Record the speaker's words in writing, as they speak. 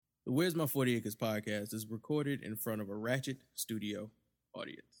The Where's My 40 Acres podcast is recorded in front of a ratchet studio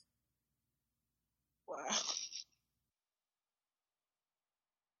audience. Wow.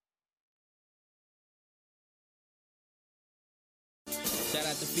 Shout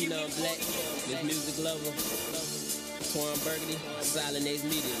out to Phenom Black, Miss Music Lover, Twan Burgundy, Silent Ace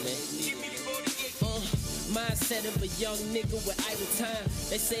Media, man. Mindset of a young nigga with idle time.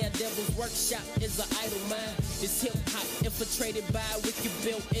 They say a devil's workshop is an idle mind. This hip hop infiltrated by a wicked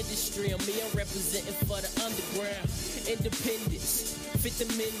built industry. I'm representing for the underground. Independence, Fifth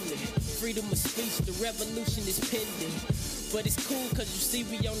Amendment, freedom of speech. The revolution is pending. But it's cool cause you see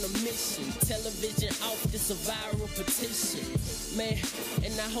we on a mission. Television off, this a viral petition. Man,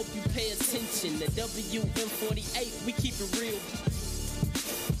 and I hope you pay attention. The WM48, we keep it real.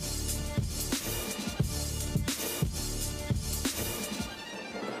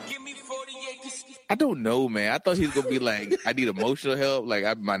 I don't know, man. I thought he was gonna be like, I need emotional help.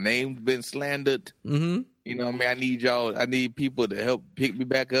 Like my name's been slandered. Mm-hmm. You know what I mean? I need y'all. I need people to help pick me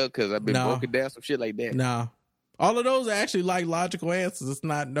back up because I've been broken down, some shit like that. Nah. All of those are actually like logical answers. It's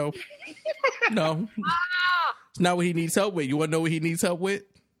not no. It's not what he needs help with. You want to know what he needs help with?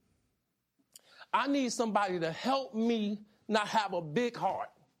 I need somebody to help me not have a big heart.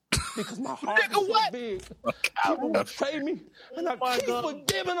 Because my heart is so big. People betray me, and I keep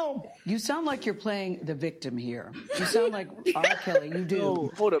forgiving them. You sound like you're playing the victim here. You sound like R. Kelly. You do.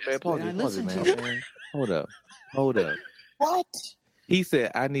 No, hold up, man. Pause it, man. Hold up. What? He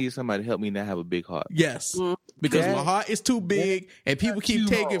said, I need somebody to help me not have a big heart. Yes. Because my heart is too big, and people keep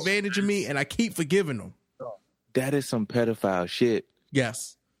taking advantage of me, and I keep forgiving them. That is some pedophile shit.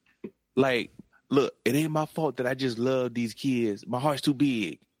 Yes. Like, look, it ain't my fault that I just love these kids. My heart's too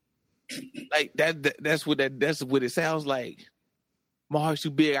big. Like that's what it sounds like. My heart's too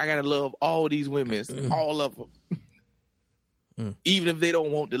big. I gotta love all these women, all of them, even if they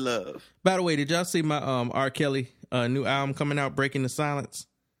don't want the love. By the way, did y'all see my R. Kelly new album coming out, Breaking the Silence?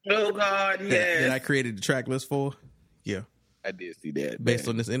 Oh God, yes. That I created the track list for. Yeah, I did see that based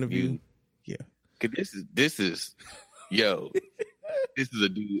on this interview. Yeah, cause this is yo, this is a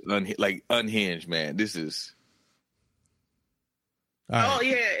dude unhinged, man. This is. Right. Oh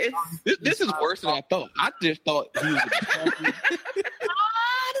yeah, this is worse than I thought. I just thought he was. That's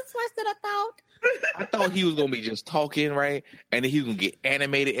worse than I thought. I thought he was gonna be just talking, right, and then he was gonna get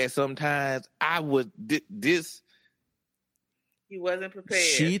animated at some times. This. He wasn't prepared.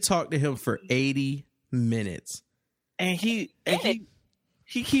 She talked to him for 80 minutes, and he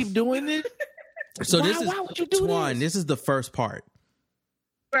keep doing this. So why would you do Twan, this? This is the first part.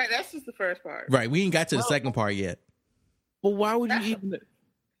 Right, that's just the first part. Right, we ain't got to the second part yet. Well, why would you even?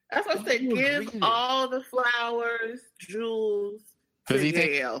 That's what I said. Give all the flowers, jewels. Because he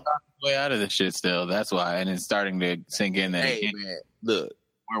takes way out of the shit still. That's why, and it's starting to sink in that man, look,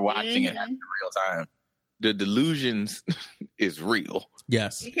 we're watching it in real time. The delusions is real.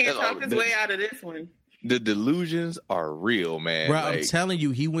 Yes, he can't talk his way out of this one. The delusions are real, man. Bro, I'm telling you,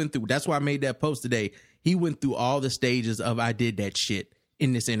 he went through. That's why I made that post today. He went through all the stages of I did that shit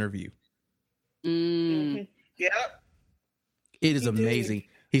in this interview. Mm-hmm. Yep. It is amazing.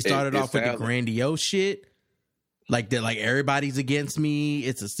 He started off with the grandiose shit. Like that, like everybody's against me.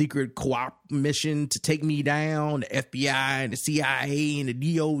 It's a secret co-op mission to take me down. The FBI and the CIA and the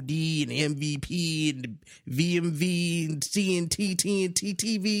DOD and the MVP and the VMV and TNT,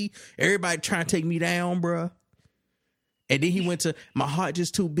 TV. Everybody trying to take me down, bruh. And then he went to my heart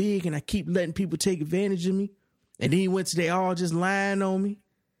just too big and I keep letting people take advantage of me. And then he went to they all just lying on me.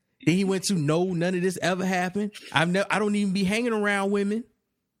 Then he went to no, none of this ever happened. I don't even be hanging around women.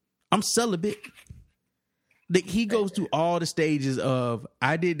 I'm celibate. Like, he goes through all the stages of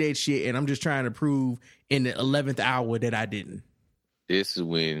I did that shit and I'm just trying to prove in the 11th hour that I didn't. This is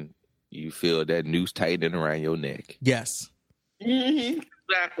when you feel that noose tightening around your neck. Yes. Mm-hmm.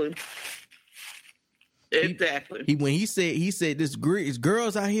 Exactly. When he said this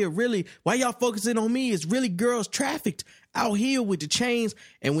girls out here really, why y'all focusing on me? It's really girls trafficked out here with the chains.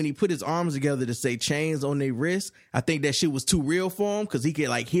 And when he put his arms together to say chains on their wrists, I think that shit was too real for him because he could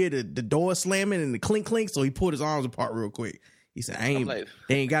like hear the door slamming and the clink clink. So he pulled his arms apart real quick. He said,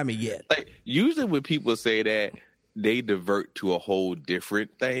 they ain't got me yet. Like usually when people say that, they divert to a whole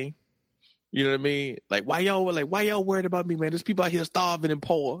different thing. You know what I mean? Like why y'all worried about me, man? There's people out here starving and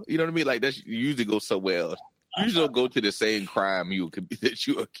poor. You know what I mean? Like that usually goes somewhere else. You usually don't go to the same crime that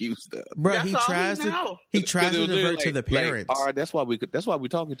you accused of. Bro, he tries to divert to the parents. Like, that's why we're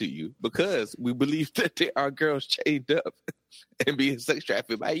talking to you, because we believe that there are girls chained up and being sex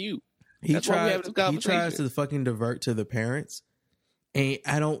trafficked by you. He tries to fucking divert to the parents, and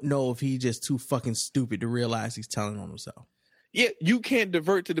I don't know if he's just too fucking stupid to realize he's telling on himself. Yeah, you can't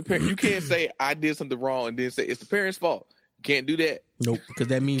divert to the parent. You can't say I did something wrong and then say it's the parents' fault. You can't do that. Nope, because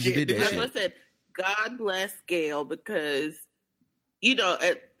that means you did that That's shit. what I said. God bless Gail, because, you know,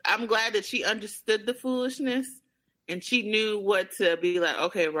 I'm glad that she understood the foolishness and she knew what to be like,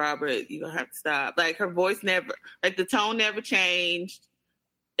 okay, Robert, you're going to have to stop. Like, her voice never, like, the tone never changed.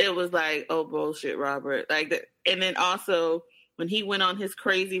 It was like, oh, bullshit, Robert. Like, and then also, when he went on his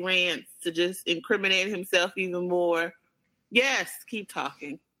crazy rants to just incriminate himself even more, yes, keep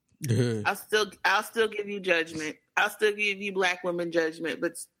talking. I'll still give you judgment. I'll still give you black women judgment,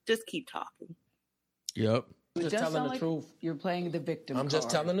 but just keep talking. Yep. I'm just telling the truth. You're playing the victim I'm just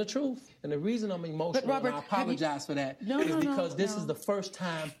telling the truth. And the reason I'm emotional, Robert, and I apologize for that, is because this is the first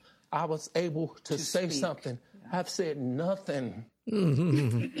time I was able to say speak. something. I've said nothing.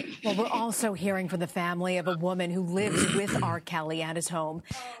 Well, we're also hearing from the family of a woman who lives with R. Kelly at his home.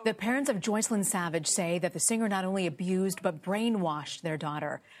 The parents of Joycelyn Savage say that the singer not only abused but brainwashed their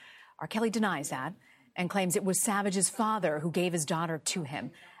daughter. R. Kelly denies that and claims it was Savage's father who gave his daughter to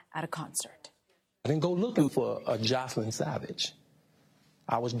him at a concert. I didn't go looking for a Joycelyn Savage.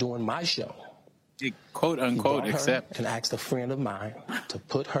 I was doing my show. Quote unquote, except. And asked a friend of mine to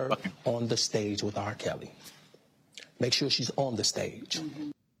put her on the stage with R. Kelly. Make sure she's on the stage.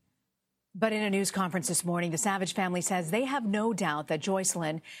 But in a news conference this morning, the Savage family says they have no doubt that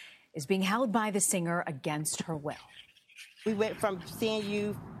Joycelyn is being held by the singer against her will. We went from seeing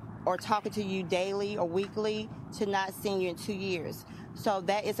you or talking to you daily or weekly to not seeing you in 2 years. So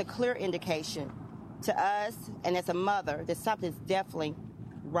that is a clear indication to us and as a mother that something's definitely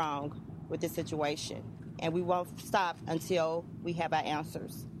wrong with this situation. And we won't stop until we have our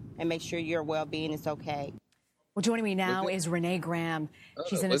answers and make sure your well-being is okay. Well, joining me now is Renee Graham.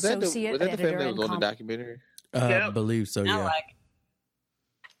 She's an was associate that the editor family that and was on the documentary? I believe so, yeah.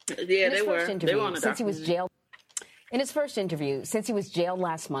 Yeah, they were. They were on the since he was jailed. In his first interview, since he was jailed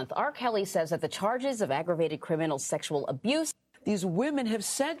last month, R. Kelly says that the charges of aggravated criminal sexual abuse. These women have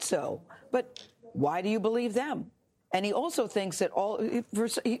said so, but why do you believe them? And he also thinks that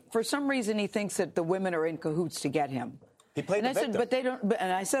for some reason he thinks that the women are in cahoots to get him. He played and the I victim. said, but they don't.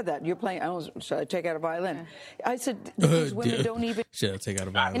 And I said that you're playing. Should I take out a violin? I said these women don't even. Should I take out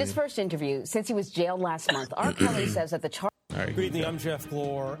a violin? In his first interview, since he was jailed last month, R. Kelly says that the charge. Good evening, I'm Jeff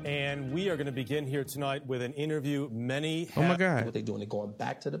Glor, and we are going to begin here tonight with an interview many have. Oh my God! What they're doing, they're going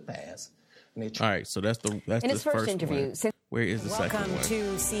back to the past. And All right, so that's in the his first interview. One. Where is the second one? Welcome to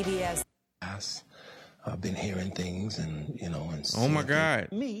CBS. I've been hearing things, and and oh my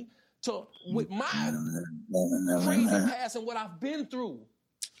God! Me to with my crazy past and what I've been through.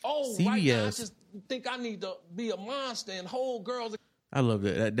 Oh, CBS. right now I just think I need to be a monster and hold girls. I love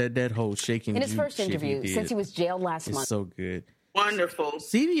that whole shaking. In his first interview, since he was jailed last month. It's so good. Wonderful.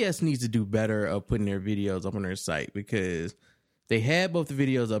 CBS needs to do better of putting their videos up on their site, because they had both the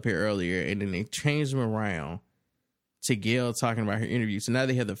videos up here earlier and then they changed them around to Gail talking about her interview. So now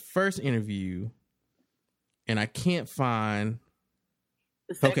they have the first interview and I can't find.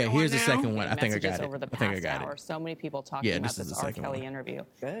 Okay, here's the second one. I think I got it. Over the I think I past got hour. it. So many people talking about this is this the R. second Kelly one. interview.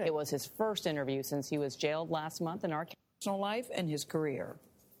 Good. It was his first interview since he was jailed last month, and R. Personal life and his career.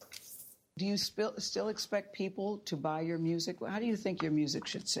 Do you still expect people to buy your music? How do you think your music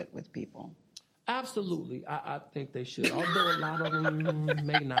should sit with people? Absolutely, I think they should. Although a lot of them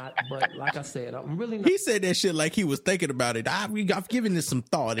may not, but like I said, I'm really not. He said that shit like he was thinking about it. I've given this some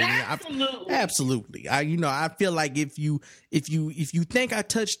thought. And absolutely. I feel like if you think I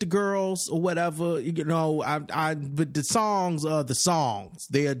touched the girls or whatever, but the songs are the songs.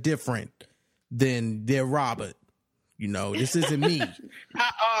 They are different than they're Robert. This isn't me.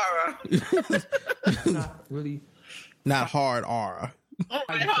 Not Aura. Not really. Not hard Aura. I'm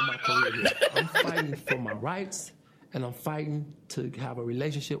fighting for my career here. I'm fighting for my rights, and I'm fighting to have a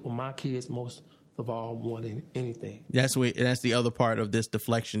relationship with my kids most of all, more than anything. That's the other part of this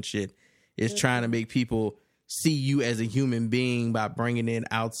deflection shit, is trying to make people see you as a human being by bringing in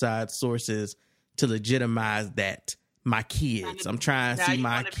outside sources to legitimize that. My kids. I'm trying to see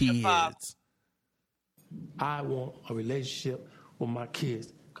my kids. I want a relationship with my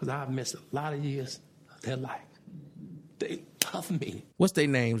kids because I've missed a lot of years of their life. They love me. What's their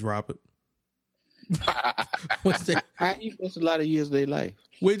names, Robert? How you missed a lot of years of their life?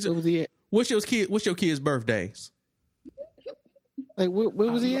 Where was he at? What's your kids' birthdays? Like where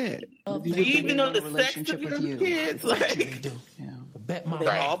was he at? Do you even know the sex of your kids? Like, Bet my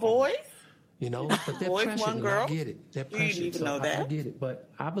they're all boys. But they're Boys, precious. one girl. I get it. They're You precious. didn't even so know that. I get it. But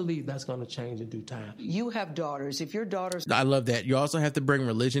I believe that's going to change in due time. You have daughters. If your daughters... I love that. You also have to bring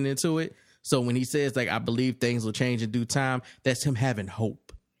religion into it. So when he says, like, I believe things will change in due time, that's him having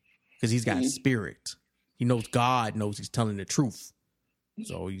hope. Because he's got spirit. He knows God knows he's telling the truth.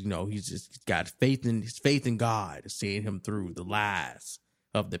 So, he's got faith in God, seeing him through the lies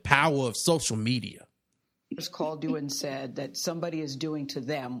of the power of social media. Just called you and said that somebody is doing to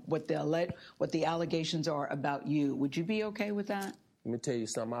them what the allegations are about you. Would you be okay with that? Let me tell you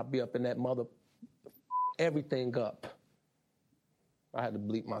something. I'll be up in that mother, everything up. I had to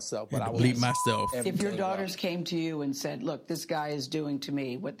bleep myself, but I would bleep myself. If your daughters came to you and said, "Look, this guy is doing to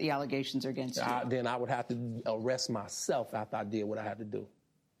me what the allegations are against you," then I would have to arrest myself after I did what I had to do.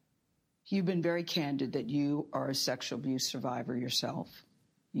 You've been very candid that you are a sexual abuse survivor yourself.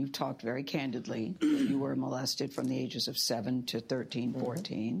 You've talked very candidly that you were molested from the ages of 7 to 13,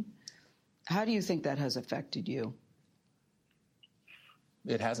 14. How do you think that has affected you?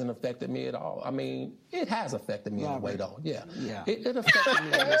 It hasn't affected me at all. I mean, it has affected me in a way, though. Yeah. It affected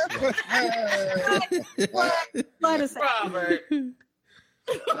me in this way. What is Robert?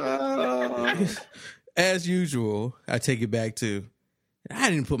 As usual, I take it back to,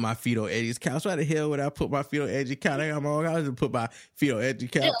 I didn't put my feet on Eddie's couch. Why the hell would I put my feet on Eddie's couch? I didn't put my feet on Eddie's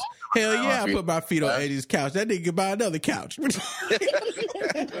couch. Hell yeah, I put my feet on Eddie's couch. That nigga can buy another couch.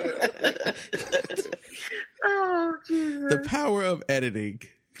 Oh, Jesus. The power of editing.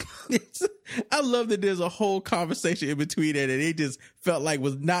 I love that there's a whole conversation in between it, and it just felt like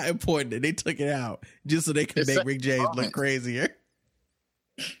was not important, and they took it out just so they could make Rick James look crazier.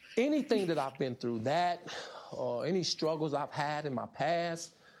 Anything that I've been through, that or any struggles I've had in my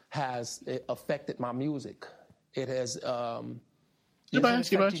past has affected my music. It has. Did I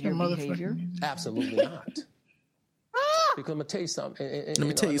ask you about your behavior? Absolutely not. Because I'm gonna tell you something. Let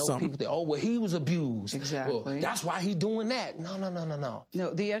me tell you something. People think, well, he was abused. Exactly. Well, that's why he's doing that. No.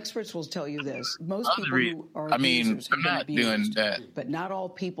 No, the experts will tell you this. Most people who are abusers have I'm been not abused, doing that. but not all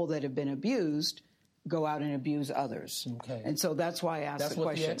people that have been abused go out and abuse others. Okay. And so that's why I asked the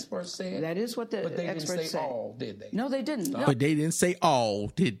question. That's what the experts said? That is what the but they experts didn't say say. all, did they? No, they didn't. No. But they didn't say all,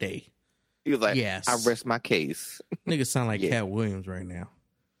 did they? He was like, yes. I rest my case. Niggas sound like Cat Williams right now.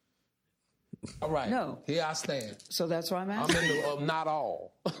 All right. No. Here I stand. So that's why I'm asking. I'm in the not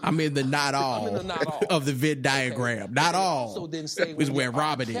all. I'm in the not all, I'm in the not all. of the Venn diagram. Okay. Not all Also didn't say is where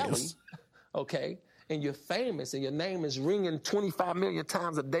Robert Kelly, is. Okay. And you're famous and your name is ringing 25 million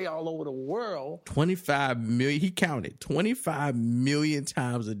times a day all over the world. 25 million. He counted 25 million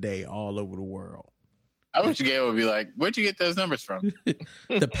times a day all over the world. I wish Gail would be like, where'd you get those numbers from?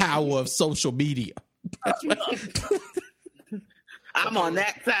 The power of social media. I'm on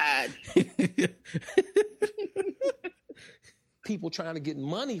that side. People trying to get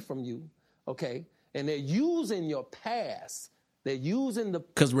money from you, okay? And they're using your past. They're using the...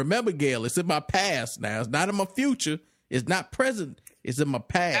 Because remember, Gail, it's in my past now. It's not in my future. It's not present. It's in my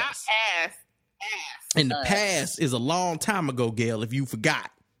past. Not ass. And the past is a long time ago, Gail, if you forgot.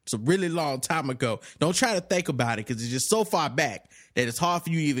 It's a really long time ago. Don't try to think about it because it's just so far back that it's hard for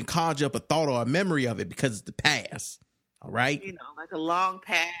you to even conjure up a thought or a memory of it because it's the past. All right? You know, like a long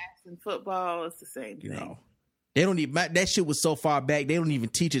pass in football, it's the same thing. You know, they don't even, that shit was so far back, they don't even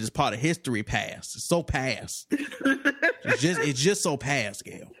teach it as part of history past. It's so past. It's just so past,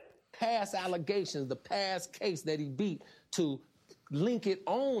 Gail. Past allegations, the past case that he beat, to link it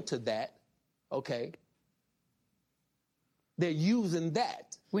on to that, okay? They're using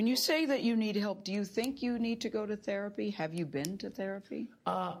that. When you say that you need help, do you think you need to go to therapy? Have you been to therapy?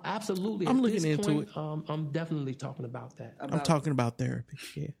 Absolutely. I'm looking into it. I'm definitely talking about that. I'm talking about therapy,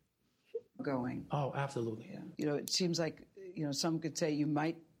 yeah. Going. Oh, absolutely. Yeah. You know, it seems like, you know, some could say you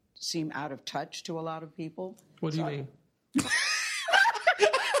might seem out of touch to a lot of people. What do you mean?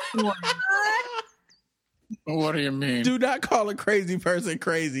 What do you mean? Do not call a crazy person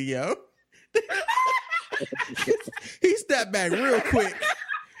crazy, yo. He stepped back real quick.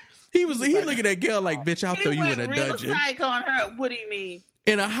 He looking at Gail like, bitch, I'll throw you in a dungeon. On her. What do you mean?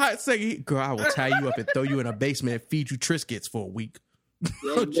 In a hot second, girl, I will tie you up and throw you in a basement and feed you Triscuits for a week.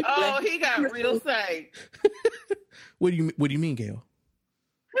 Oh, he got real sight. What do you mean, Gail?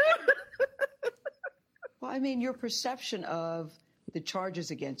 Well, I mean, your perception of the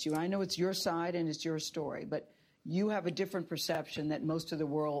charges against you. I know it's your side and it's your story, but you have a different perception that most of the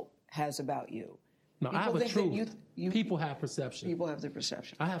world has about you. No, I have a truth. People have perception. People have their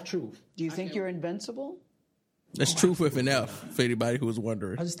perception. I have truth. Do you think you're invincible? That's truth with an F, for anybody who was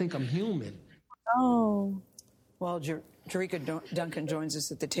wondering. I just think I'm human. Oh. Well, Jerika Duncan joins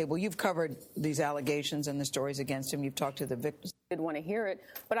us at the table. You've covered these allegations and the stories against him. You've talked to the victims. Did want to hear it.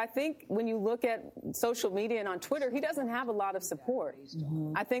 But I think when you look at social media and on Twitter, he doesn't have a lot of support.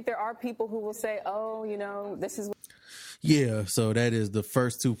 Mm-hmm. I think there are people who will say, oh, you know, this is... Yeah, so that is the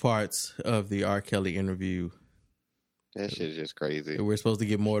first two parts of the R. Kelly interview. That shit is just crazy. We're supposed to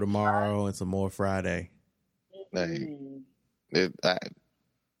get more tomorrow and some more Friday. I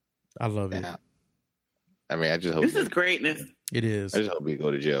love it. I mean, I just hope this is greatness. It is. I just hope he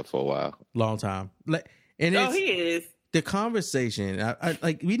go to jail for a while. Long time. And he is. The conversation. I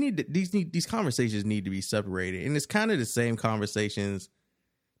like. We need these conversations need to be separated, and it's kind of the same conversations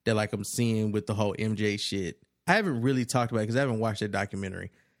that like I'm seeing with the whole MJ shit. I haven't really talked about it because I haven't watched that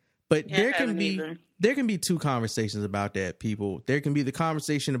documentary, but there can be two conversations about that. People, there can be the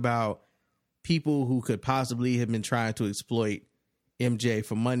conversation about people who could possibly have been trying to exploit MJ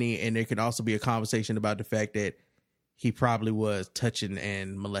for money, and there could also be a conversation about the fact that he probably was touching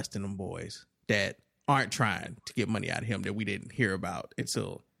and molesting them boys that aren't trying to get money out of him that we didn't hear about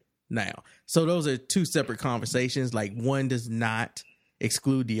until now. So those are two separate conversations. Like, one does not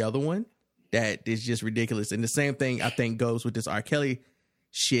exclude the other one. That is just ridiculous. And the same thing I think goes with this R. Kelly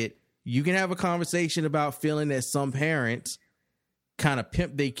shit. You can have a conversation about feeling that some parents kind of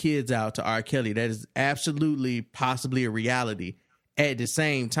pimp their kids out to R. Kelly. That is absolutely possibly a reality. At the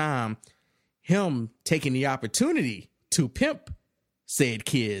same time, him taking the opportunity to pimp said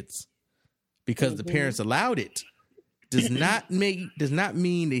kids because the parents allowed it does not mean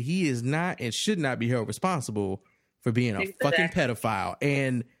that he is not and should not be held responsible for being a fucking pedophile.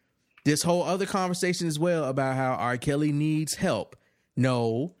 And this whole other conversation as well about how R. Kelly needs help.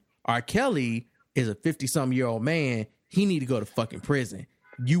 No, R. Kelly is a 50-something-year-old man. He need to go to fucking prison.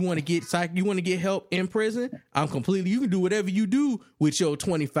 You want to get help in prison? You can do whatever you do with your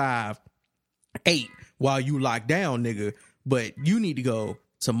 25-8 while you locked down, nigga. But you need to go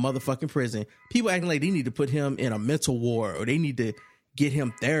to motherfucking prison. People acting like they need to put him in a mental ward or they need to get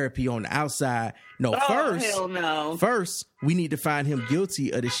him therapy on the outside. No, hell no. First, we need to find him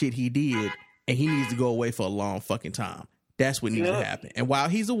guilty of the shit he did, and he needs to go away for a long fucking time. That's what needs to happen. And while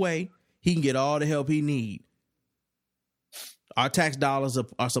he's away, he can get all the help he needs. Our tax dollars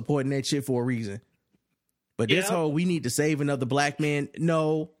are supporting that shit for a reason. But this whole, we need to save another black man.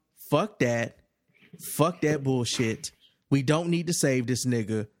 No, fuck that. Fuck that bullshit. We don't need to save this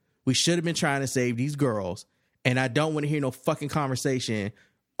nigga. We should have been trying to save these girls. And I don't want to hear no fucking conversation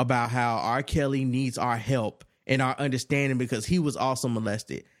about how R. Kelly needs our help and our understanding because he was also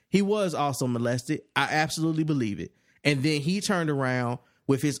molested. He was also molested. I absolutely believe it. And then he turned around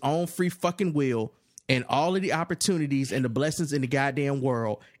with his own free fucking will and all of the opportunities and the blessings in the goddamn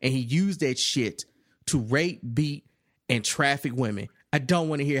world, and he used that shit to rape, beat, and traffic women. I don't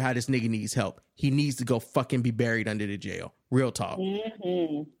want to hear how this nigga needs help. He needs to go fucking be buried under the jail. Real talk.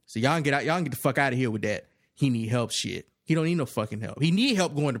 Mm-hmm. So y'all can get out. Y'all can get the fuck out of here with that. He need help shit. He don't need no fucking help. He need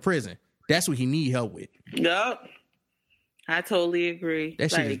help going to prison. That's what he need help with. Yup. I totally agree.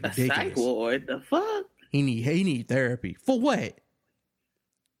 That shit is ridiculous. A psych ward. The fuck? He need therapy. For what?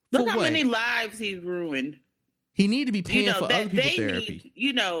 Look how many lives he's ruined. He need to be paying for other people's therapy.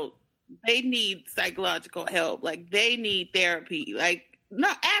 They need psychological help. Like, they need therapy. Like,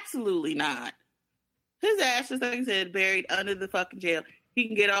 no, absolutely not. His ass is, like I said, buried under the fucking jail. He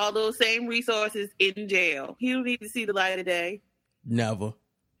can get all those same resources in jail. He don't need to see the light of day. Never.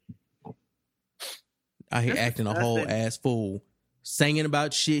 Out here acting a whole ass fool. Singing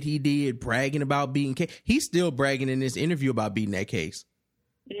about shit he did, bragging about beating case. He's still bragging in this interview about beating that case.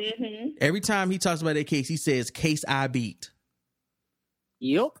 Mm-hmm. Every time he talks about that case, he says, "Case I beat."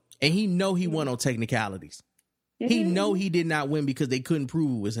 Yep. And he know he won on technicalities. Mm-hmm. He know he did not win because they couldn't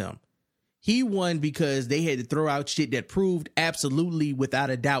prove it was him. He won because they had to throw out shit that proved absolutely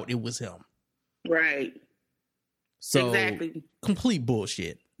without a doubt it was him. Right. So, exactly. Complete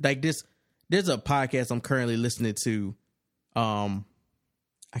bullshit. Like this, there's a podcast I'm currently listening to.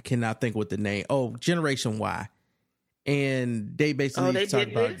 I cannot think what the name. Oh, Generation Y. And they basically talk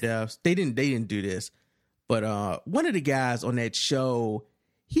about deaths. They didn't do this. But one of the guys on that show,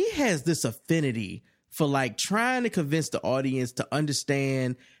 he has this affinity for like trying to convince the audience to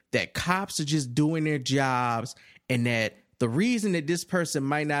understand that cops are just doing their jobs and that the reason that this person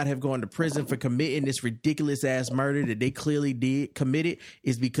might not have gone to prison for committing this ridiculous ass murder that they clearly did committed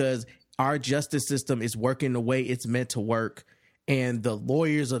is because our justice system is working the way it's meant to work. And the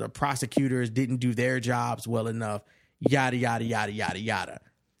lawyers or the prosecutors didn't do their jobs well enough. Yada, yada, yada, yada, yada.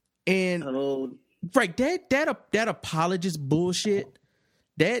 And right, that apologist bullshit,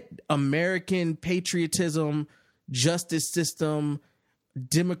 that American patriotism, justice system,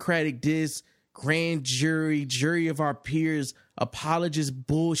 democratic grand jury of our peers, apologist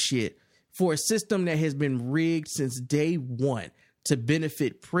bullshit for a system that has been rigged since day one to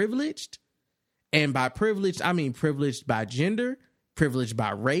benefit privileged. And by privileged, I mean privileged by gender, privileged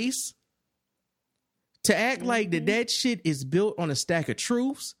by race. To act like that shit is built on a stack of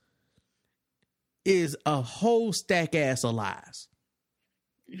truths is a whole stack ass of lies.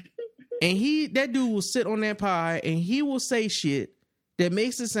 And that dude will sit on that pod and he will say shit that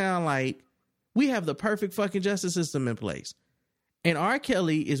makes it sound like we have the perfect fucking justice system in place. And R.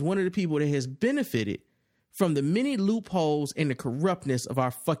 Kelly is one of the people that has benefited from the many loopholes and the corruptness of our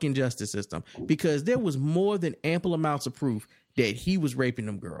fucking justice system, because there was more than ample amounts of proof that he was raping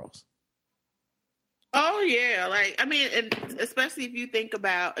them girls. Oh, yeah. Like, I mean, and especially if you think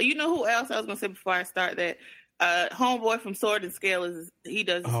about, you know who else I was going to say before I start that? Homeboy from Sword and Scale, he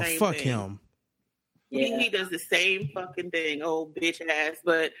does the same thing. Fuck him. Yeah. He does the same fucking thing, old bitch ass.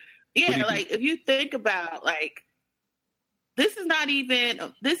 But yeah, like if you think about like, this is not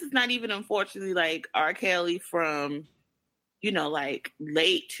even unfortunately like R. Kelly from, you know, like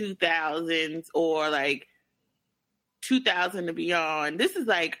late 2000s or like 2000 and beyond. This is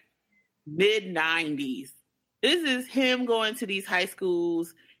like mid 90s. This is him going to these high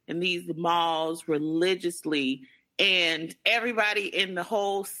schools and these malls religiously, and everybody in the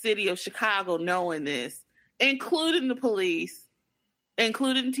whole city of Chicago knowing this, including the police,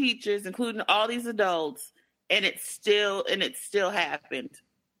 including teachers, including all these adults, and it still happened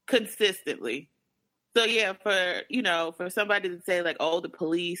consistently. So yeah, for somebody to say like, oh, the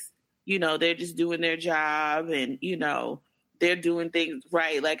police, you know, they're just doing their job and, you know, they're doing things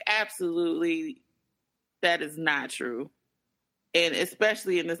right, like absolutely that is not true. And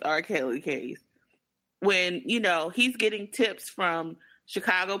especially in this R. Kelly case, when, you know, he's getting tips from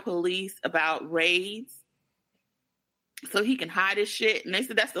Chicago police about raids so he can hide his shit. And they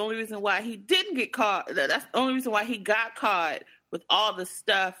said that's the only reason why he didn't get caught. That's the only reason why he got caught with all the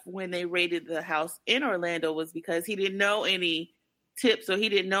stuff when they raided the house in Orlando, was because he didn't know any tips, or he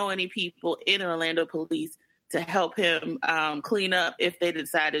didn't know any people in Orlando police to help him clean up if they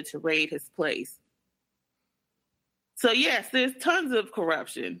decided to raid his place. So yes, there's tons of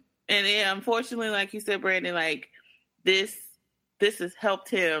corruption. And yeah, unfortunately, like you said, Brandon, like this has helped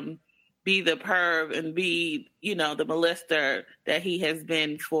him be the perv and be, you know, the molester that he has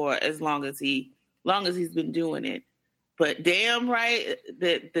been for as long as he's been doing it. But damn right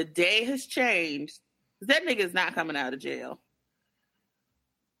that the day has changed. That nigga's not coming out of jail.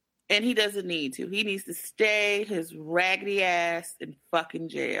 And he doesn't need to. He needs to stay his raggedy ass in fucking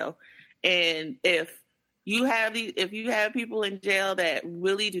jail. And if you have people in jail that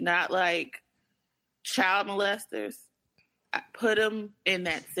really do not like child molesters, I put them in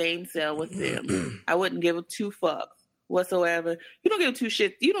that same cell with them. I wouldn't give two fucks whatsoever. You don't give two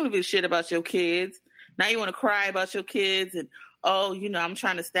shit. You don't give a shit about your kids. Now you want to cry about your kids and, oh, you know, I'm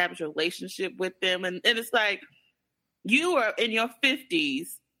trying to establish a relationship with them. And it's like, you are in your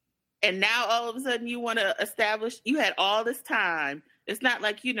 50s and now all of a sudden you want to establish, you had all this time. It's not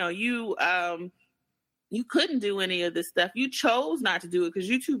like, you know, you couldn't do any of this stuff. You chose not to do it because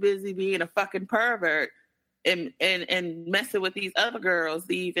you're too busy being a fucking pervert and messing with these other girls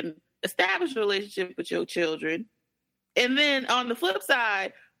to even establish a relationship with your children. And then on the flip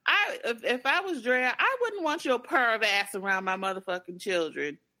side, if I was Dre, I wouldn't want your perv ass around my motherfucking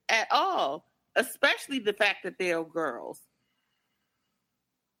children at all, especially the fact that they're girls.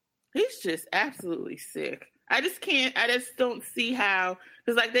 He's just absolutely sick. I just don't see how,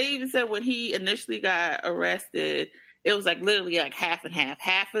 because like they even said when he initially got arrested, it was like literally like half and half.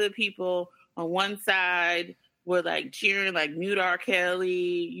 Half of the people on one side were like cheering, like mute R. Kelly,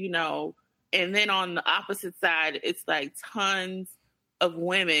 you know, and then on the opposite side, it's like tons of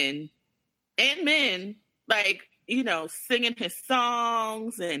women and men, like, you know, singing his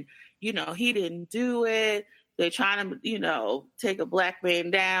songs and, you know, he didn't do it. They're trying to, you know, take a black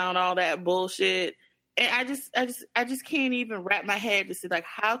man down, all that bullshit. And I just can't even wrap my head to see, like,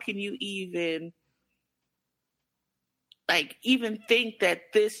 how can you even think that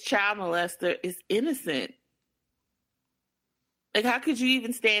this child molester is innocent? Like, how could you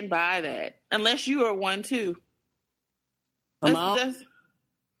even stand by that? Unless you are one too. That's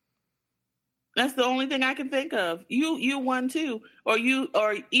the only thing I can think of. You one too, or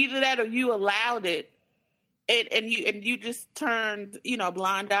either that or you allowed it, and you just turned, you know,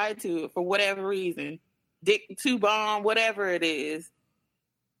 blind eye to it for whatever reason, dick to bomb, whatever it is.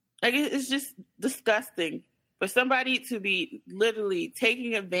 Like, it's just disgusting for somebody to be literally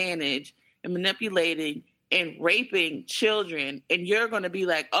taking advantage and manipulating and raping children, and you're going to be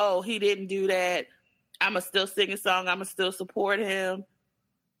like, oh, he didn't do that. I'm going to still sing a song. I'm going to still support him.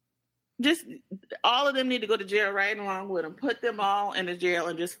 Just all of them need to go to jail right along with him. Put them all in the jail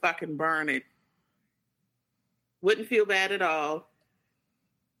and just fucking burn it. Wouldn't feel bad at all.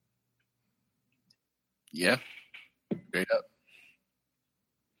 Yeah. Straight up.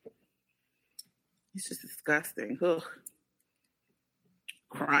 It's just disgusting. Ugh.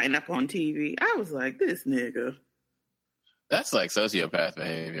 Crying up on TV. I was like, this nigga. That's like sociopath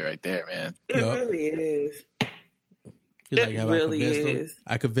behavior right there, man. It really is. He's it like, really is.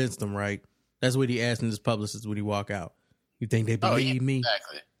 I convinced him, right? That's what he asked his publicist when he walk out. You think they believe me?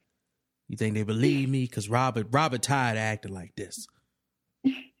 Exactly. You think they believe me? Because Robert tired of acting like this.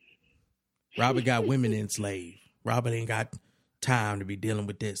 Robert got women enslaved. Robert ain't got time to be dealing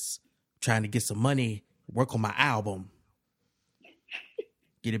with this. Trying to get some money, work on my album.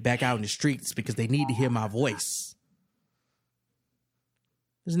 Get it back out in the streets because they need to hear my voice.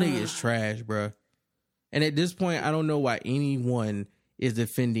 This nigga is trash, bro. And at this point, I don't know why anyone is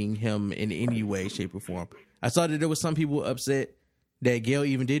defending him in any way, shape, or form. I saw that there was some people upset that Gayle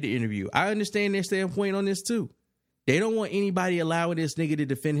even did the interview. I understand their standpoint on this too. They don't want anybody allowing this nigga to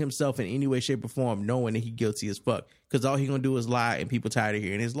defend himself in any way, shape, or form, knowing that he guilty as fuck. Because all he gonna do is lie, and people tired of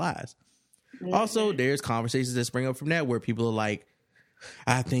hearing his lies. Mm-hmm. Also, there's conversations that spring up from that where people are like,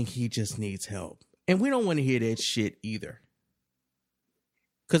 I think he just needs help. And we don't want to hear that shit either.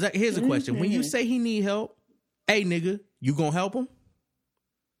 Because here's a question. When you say he need help, hey, nigga, you gonna help him?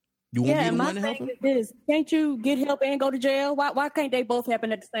 You won't be the one to help him? Can't you get help and go to jail? Why can't they both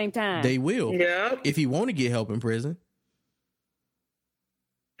happen at the same time? They will. Yeah. If he want to get help in prison.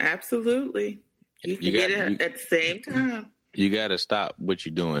 Absolutely. You can get it at the same time. You got to stop what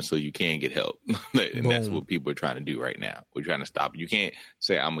you're doing so you can get help. And that's what people are trying to do right now. We're trying to stop. You can't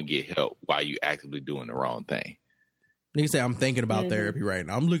say, I'm going to get help while you actively doing the wrong thing. Nigga say, I'm thinking about therapy right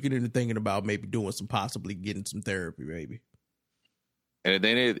now. I'm looking into thinking about maybe doing possibly getting some therapy, maybe. And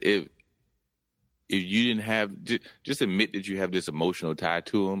then if you didn't have, just admit that you have this emotional tie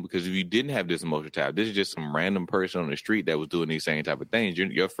to him, because if you didn't have this emotional tie, this is just some random person on the street that was doing these same type of things.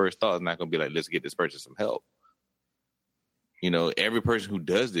 Your first thought is not going to be like, let's get this person some help. You know, every person who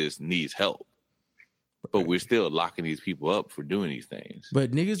does this needs help, but we're still locking these people up for doing these things.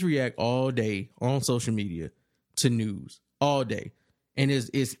 But niggas react all day on social media to news all day, and it's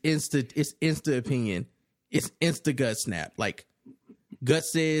insta opinion, it's insta gut snap. Like, Gut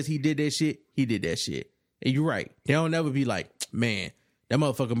says he did that shit, he did that shit. And you're right. They don't never be like, man, that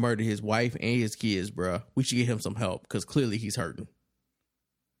motherfucker murdered his wife and his kids, bruh. We should get him some help because clearly he's hurting.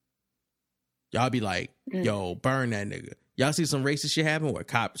 Y'all be like, yo, burn that nigga. Y'all see some racist shit happen where a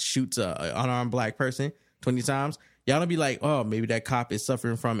cop shoots an unarmed black person 20 times. Y'all don't be like, oh, maybe that cop is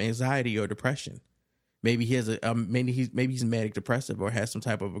suffering from anxiety or depression. Maybe he has maybe he's manic depressive or has some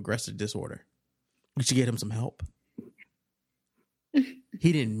type of aggressive disorder. We should get him some help.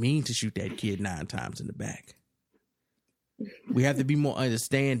 He didn't mean to shoot that kid 9 times in the back. We have to be more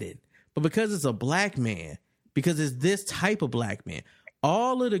understanding. But because it's a black man, because it's this type of black man,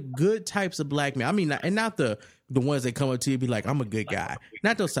 all of the good types of black men, I mean, and not the ones that come up to you and be like, I'm a good guy.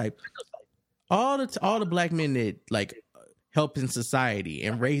 Not those types. All the black men that like help in society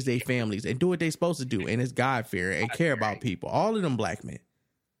and raise their families and do what they're supposed to do and is God-fearing and care about people. All of them black men.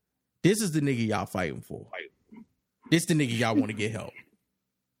 This is the nigga y'all fighting for. This the nigga y'all want to get help.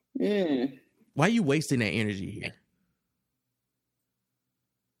 Why you wasting that energy here?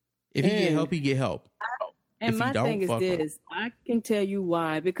 If he get help, he get help. And my thing is this, I can tell you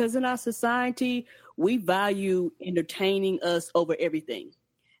why. Because in our society, we value entertaining us over everything.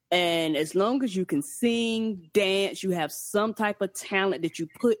 And as long as you can sing, dance, you have some type of talent that you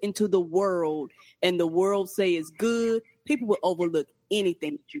put into the world and the world say is good, people will overlook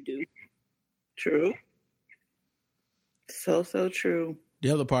anything that you do. True. So true. The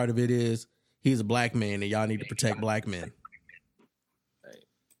other part of it is he's a black man and y'all need to protect black men.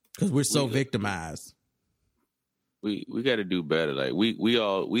 Because we're so victimized. We got to do better. Like we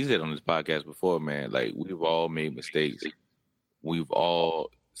said on this podcast before, man, like we've all made mistakes. We've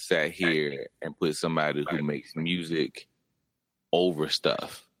all sat here and put somebody who makes music over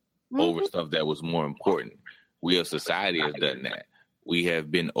stuff that was more important. We as society has done that. We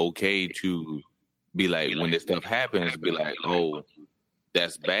have been okay to be like, when this stuff happens, be like, oh,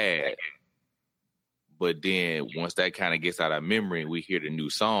 that's bad. But then once that kind of gets out of our memory and we hear the new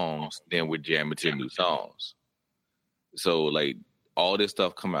songs, then we're jamming to new songs. So like all this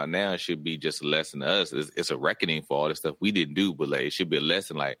stuff come out now should be just a lesson to us. It's a reckoning for all the stuff we didn't do, but like it should be a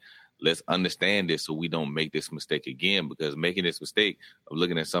lesson. Like, let's understand this so we don't make this mistake again, because making this mistake of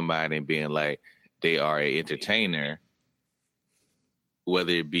looking at somebody and being like they are an entertainer,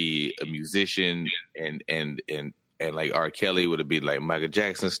 whether it be a musician and like R. Kelly, would it be like Michael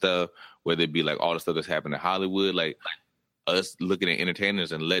Jackson stuff, whether it be like all the stuff that's happened in Hollywood, like us looking at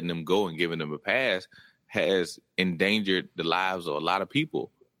entertainers and letting them go and giving them a pass has endangered the lives of a lot of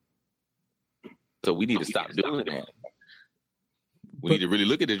people. So we need to stop doing that. We need to really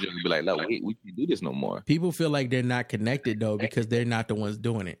look at this and be like, no, we can't do this no more. People feel like they're not connected though because they're not the ones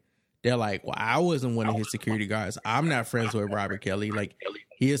doing it. they're like, well, I wasn't one of his security guards. I'm not friends with Robert Kelly. Like,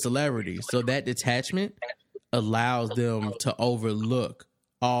 he is a celebrity. So that detachment allows them to overlook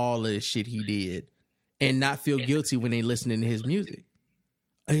all of the shit he did and not feel guilty when they listening to his music.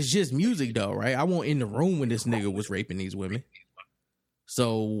 It's just music though, right? I wasn't in the room when this nigga was raping these women.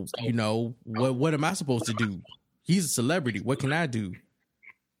 So, you know, what am I supposed to do? He's a celebrity. What can I do?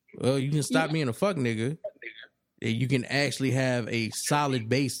 Well, you can stop being a fuck nigga. And you can actually have a solid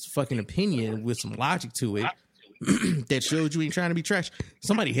based fucking opinion with some logic to it that shows you ain't trying to be trash.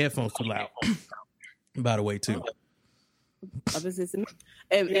 Somebody headphones too loud, by the way, too. It's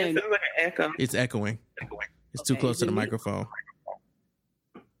echoing. It's too close to the microphone.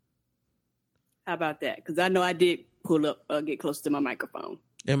 How about that? Because I know I did pull up, get close to my microphone.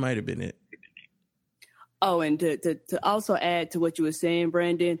 It might have been it. Oh, and to also add to what you were saying,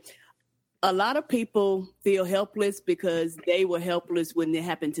 Brandon, a lot of people feel helpless because they were helpless when it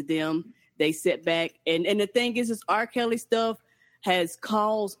happened to them. They sit back. And the thing is R. Kelly stuff has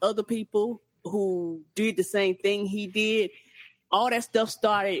caused other people who did the same thing he did. All that stuff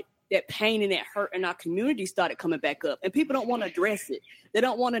started, that pain and that hurt in our community started coming back up. And people don't want to address it. They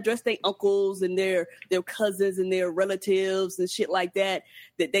don't want to address their uncles and their cousins and their relatives and shit like that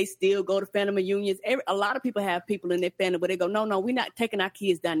they still go to family reunions. A lot of people have people in their family where they go, no, we're not taking our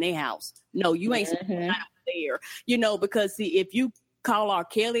kids down their house. No, you ain't there. You know, because see, if you call R.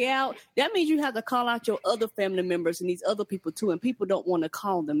 Kelly out, that means you have to call out your other family members and these other people too, and people don't want to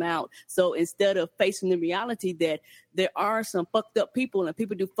call them out. So instead of facing the reality that there are some fucked up people and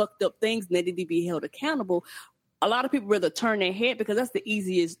people do fucked up things and they need to be held accountable, a lot of people rather turn their head because that's the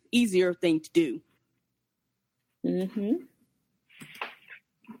easier thing to do. Mm-hmm.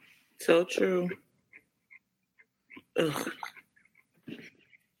 So true. Ugh.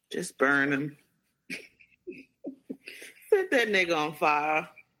 Just burn him. Set that nigga on fire.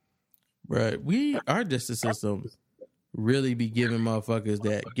 Right. Our justice system really be giving motherfuckers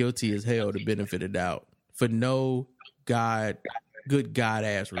that guilty as hell the benefit of doubt for no good God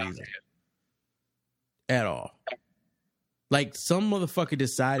ass reason at all. Like, some motherfucker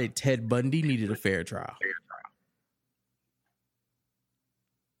decided Ted Bundy needed a fair trial.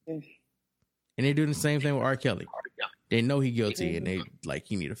 And they're doing the same thing with R. Kelly. They know he guilty and they like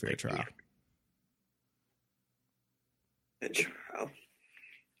he need a fair trial.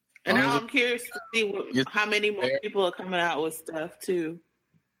 And now I'm curious to see how many more people are coming out with stuff too.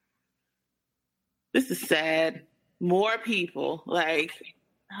 This is sad. More people. Like,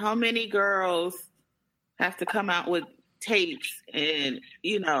 how many girls have to come out with tapes and,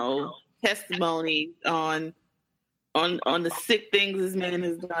 you know, testimony on the sick things this man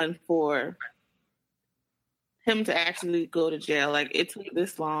has done for him to actually go to jail? Like, it took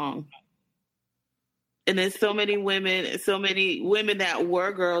this long. And there's so many women that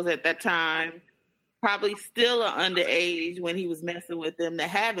were girls at that time, probably still are underage when he was messing with them, that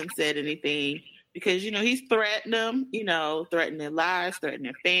haven't said anything because, you know, he's threatened them, you know, threatened their lives, threatened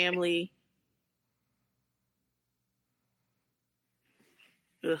their family.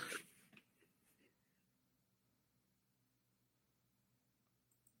 Ugh.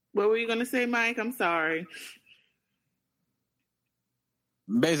 What were you going to say, Mike? I'm sorry.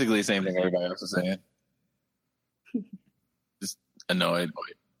 Basically the same thing everybody else is saying. Just annoyed.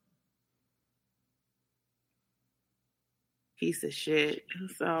 Piece of shit.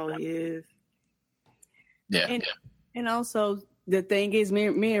 That's all he is. Yeah. And also, the thing is,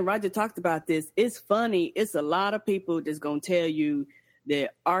 me and Roger talked about this. It's funny. It's a lot of people that's going to tell you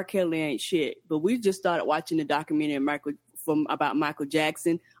that R. Kelly ain't shit. But we just started watching the documentary about Michael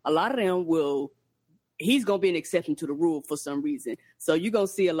Jackson. A lot of them he's going to be an exception to the rule for some reason. So you're going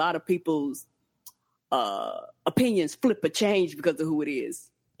to see a lot of people's opinions flip or change because of who it is.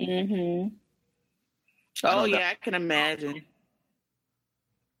 Mm-hmm. Oh, yeah, I can imagine.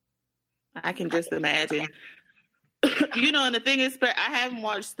 I can just imagine. You know, and the thing is, I haven't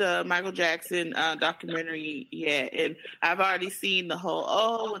watched the Michael Jackson documentary yet, and I've already seen the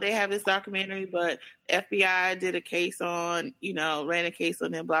whole, they have this documentary, but FBI did a case on, you know, ran a case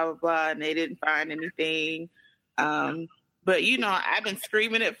on them, blah, blah, blah, and they didn't find anything. But, you know, I've been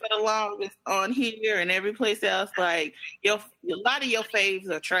screaming it for the longest on here and every place else, like, a lot of your faves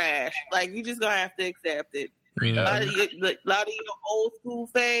are trash. Like, you just gonna have to accept it. Yeah. A lot of your old school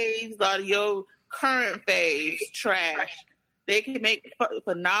faves, a lot of your current faves, trash. They can make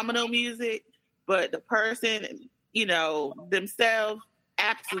phenomenal music, but the person, you know, themselves,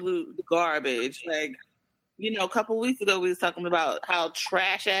 absolute garbage. Like, you know, a couple of weeks ago we was talking about how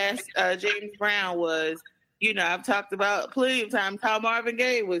trash ass James Brown was. You know, I've talked about plenty of times how Marvin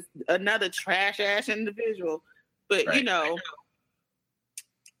Gaye was another trash ass individual. But, right. You know,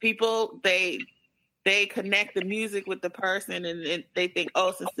 people, they connect the music with the person, and they think,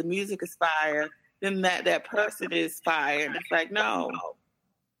 oh, since the music is fire, then that person is fire. And it's like, no,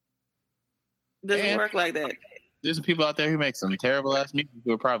 it doesn't work like that. There's some people out there who make some terrible ass music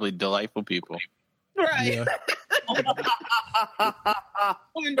who are probably delightful people. Right. Yeah.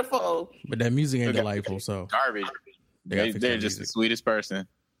 Wonderful. But that music ain't delightful, so garbage. They're just the sweetest person.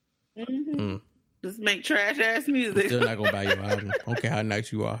 Mm-hmm. Just make trash ass music. Still not gonna buy your album. I don't care how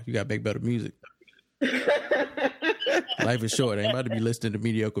nice you are. You gotta make better music. Life is short. Ain't about to be listening to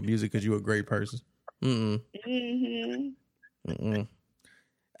mediocre music because you're a great person.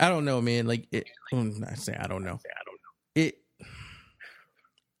 I don't know, man. Like, I say I don't know.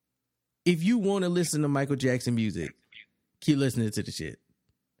 If you want to listen to Michael Jackson music, keep listening to the shit.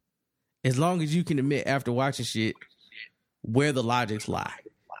 As long as you can admit after watching shit where the logics lie.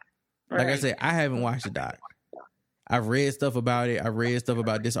 Like I said, I haven't watched the doc. I've read stuff about it. I read stuff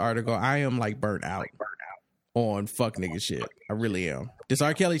about this article. I am like burnt out on fuck nigga shit. I really am. This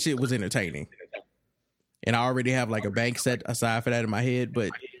R. Kelly shit was entertaining. And I already have like a bank set aside for that in my head,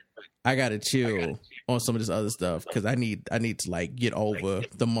 but I gotta chill on some of this other stuff because I need to like get over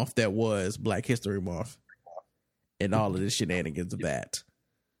the month that was Black History Month and all of the shenanigans of that.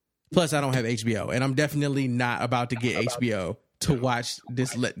 Plus, I don't have HBO, and I'm definitely not about to get HBO to watch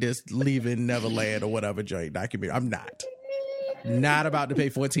this Leaving Neverland or whatever joint documentary. I'm not about to pay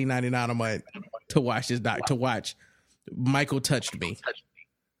 $14.99 a month to watch this to watch Michael Touched Me,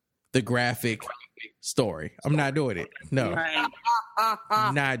 the graphic story. I'm not doing it. No,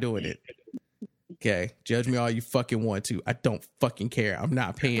 not doing it. Okay, judge me all you fucking want to. I don't fucking care. I'm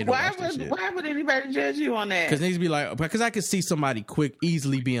not paying to watch this shit. Why would anybody judge you on that? Because niggas be like, because I could see somebody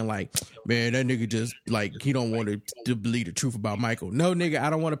easily being like, man, that nigga just like he don't want to believe the truth about Michael. No, nigga, I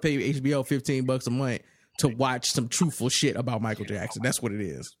don't want to pay HBO $15 a month to watch some truthful shit about Michael Jackson. That's what it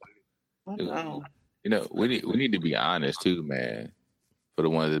is. Oh, You know, we need to be honest too, man. For the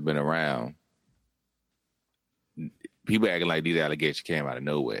ones that've been around, people acting like these allegations came out of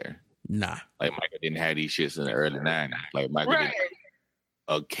nowhere. Nah. Like Michael didn't have these shits in the early 90s. Like Michael did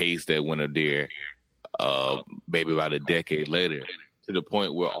a case that went up there maybe about a decade later, to the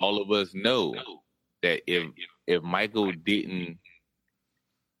point where all of us know that if Michael didn't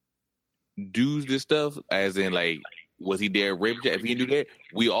do this stuff, as in like, was he there rape? If he didn't do that,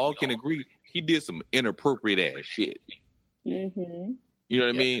 we all can agree he did some inappropriate ass shit. Mm-hmm. You know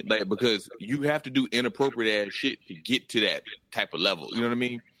what I mean? Like, because you have to do inappropriate ass shit to get to that type of level. You know what I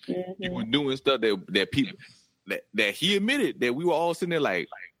mean? Mm-hmm. He was doing stuff that people that he admitted that we were all sitting there like,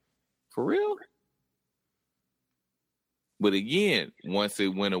 for real? But again, once it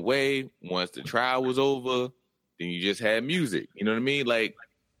went away, once the trial was over, then you just had music. You know what I mean? Like,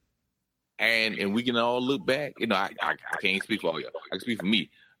 and we can all look back. You know, I can't speak for all y'all. I can speak for me.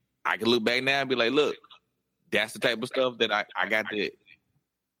 I can look back now and be like, look, that's the type of stuff that I got to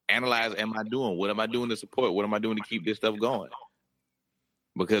analyze. Am I doing? What am I doing to support? What am I doing to keep this stuff going?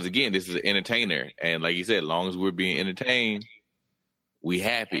 Because again, this is an entertainer, and like you said, as long as we're being entertained, we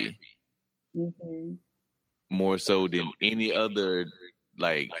happy. Mm-hmm. More so than any other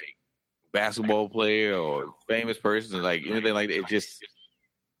like basketball player or famous person, like anything like that.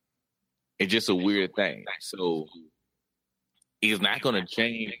 It's just a weird thing. So he's not going to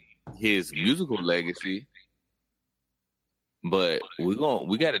change his musical legacy, but we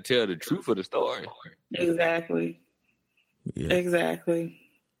got to tell the truth of the story. Exactly. Yeah. Exactly.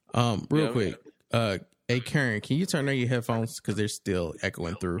 Real quick, hey Karen, can you turn on your headphones because they're still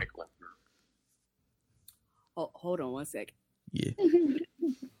echoing through? Oh, hold on one second. Yeah.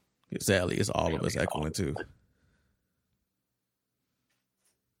 Sadly, it's all of us echoing too.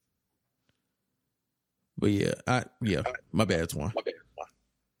 But yeah, my bad, Twan.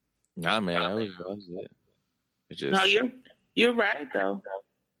 Nah, man, that was it. It's just, no, you're right though.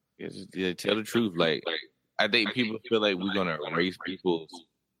 Tell the truth. Like, I think people feel like we're gonna erase people's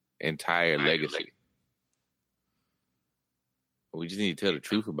entire legacy. We just need to tell the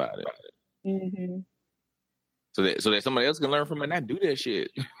truth about it. Mm-hmm. So that somebody else can learn from it and not do that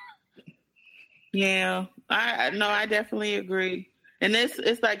shit. Yeah, I definitely agree. And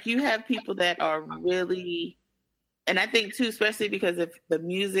it's like you have people that are really, and I think too, especially because if the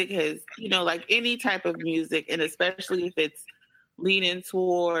music has, like any type of music, and especially if it's leaning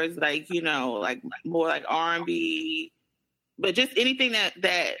towards like, like more like R&B, but just anything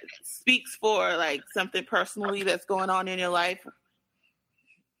that speaks for like something personally that's going on in your life.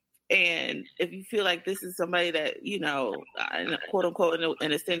 And if you feel like this is somebody that, quote unquote,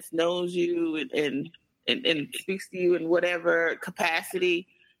 in a sense, knows you and speaks to you in whatever capacity,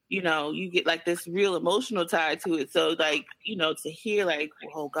 you know, you get like this real emotional tie to it. So like, you know, to hear like,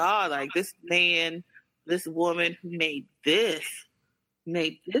 oh God, like this man, this woman who made this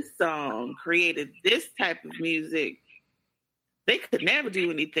song, created this type of music, they could never do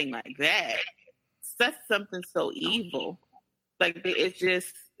anything like that. That's something so evil. Like it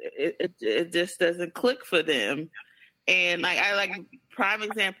just doesn't click for them. And like I like prime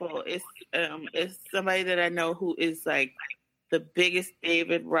example is somebody that I know who is like the biggest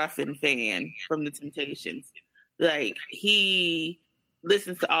David Ruffin fan from the Temptations. Like he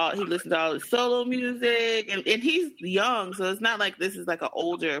listens to all his solo music, and he's young, so it's not like this is like an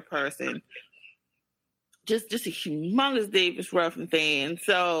older person. Just a humongous David Ruffin fan.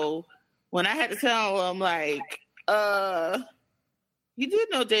 So when I had to tell him like, you did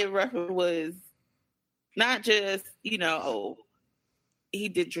know David Ruffin was not just, you know, he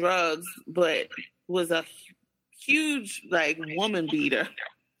did drugs, but was a huge like woman beater,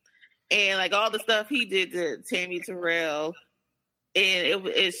 and like all the stuff he did to Tammy Terrell, and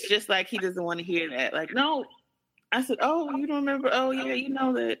it's just like he doesn't want to hear that. Like, no, I said, oh, you don't remember? Oh yeah, you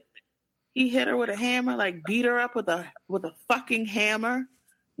know that he hit her with a hammer, like beat her up with a fucking hammer.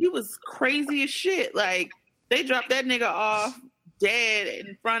 He was crazy as shit. Like they dropped that nigga off dead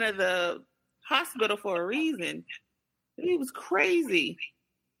in front of the hospital for a reason. He was crazy.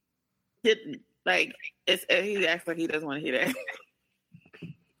 He acts like he doesn't want to hear that.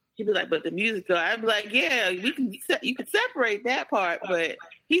 He'd be like, but the music, though. I'd be like, yeah, you can separate that part, but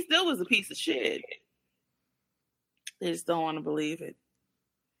he still was a piece of shit. They just don't want to believe it.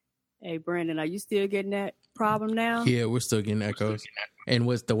 Hey, Brandon, are you still getting that problem now? Yeah, we're still getting echoes. And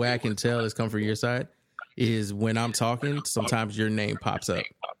what's the way I can tell is come from your side is when I'm talking, sometimes your name pops up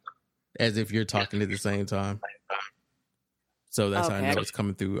as if you're talking at the same time. So that's how I know it's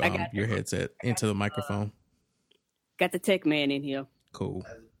coming through your headset into the microphone. Got the tech man in here. Cool.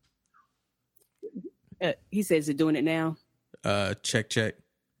 He says they're doing it now. Check.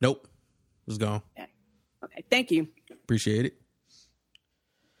 Nope. It's gone. Okay. Thank you. Appreciate it.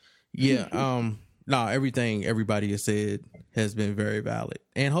 Yeah. Everything everybody has said has been very valid.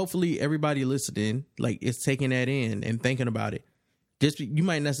 And hopefully everybody listening, like, is taking that in and thinking about it. Just you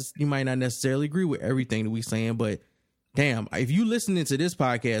might not necessarily agree with everything that we're saying, but damn, if you listening to this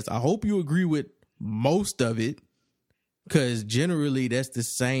podcast, I hope you agree with most of it, because generally that's the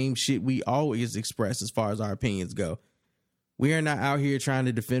same shit we always express as far as our opinions go. We are not out here trying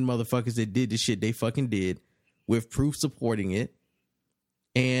to defend motherfuckers that did the shit they fucking did with proof supporting it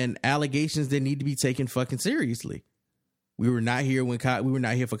and allegations that need to be taken fucking seriously. We were not here for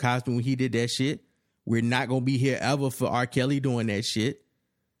Cosby when he did that shit. We're not going to be here ever for R. Kelly doing that shit.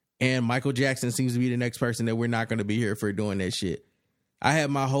 And Michael Jackson seems to be the next person that we're not going to be here for doing that shit. I have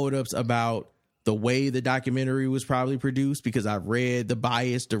my holdups about the way the documentary was probably produced, because I've read the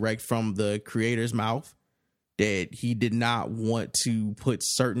bias direct from the creator's mouth that he did not want to put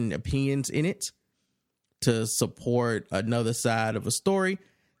certain opinions in it to support another side of a story.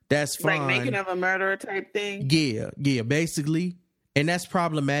 That's fine. Like making of a murderer type thing? Yeah, basically. And that's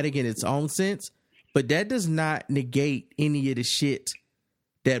problematic in its own sense. But that does not negate any of the shit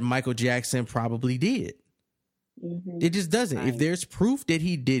that Michael Jackson probably did. Mm-hmm. It just doesn't. Right. If there's proof that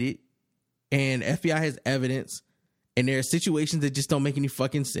he did it and FBI has evidence and there are situations that just don't make any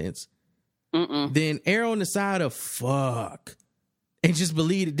fucking sense, then err on the side of fuck and just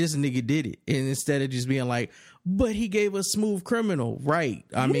believe that this nigga did it. And instead of just being like, but he gave us Smooth Criminal. Right.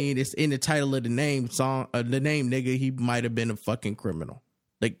 I mean, it's in the title of the name nigga, he might have been a fucking criminal.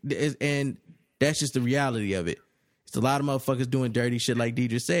 Like, and that's just the reality of it. It's a lot of motherfuckers doing dirty shit, like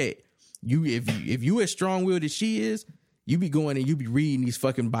Deidre said. If you as strong-willed as she is, you be going and you be reading these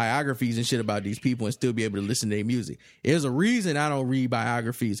fucking biographies and shit about these people and still be able to listen to their music. There's a reason I don't read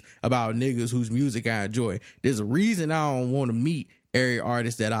biographies about niggas whose music I enjoy. There's a reason I don't want to meet every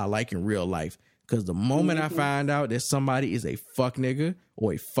artist that I like in real life. Because the moment I find out that somebody is a fuck nigga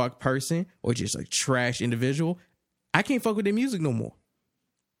or a fuck person or just a trash individual, I can't fuck with their music no more.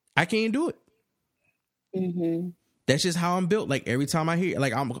 I can't do it. Mm-hmm. That's just how I'm built. Like every time I hear,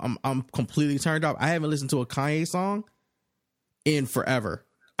 like I'm completely turned off. I haven't listened to a Kanye song in forever.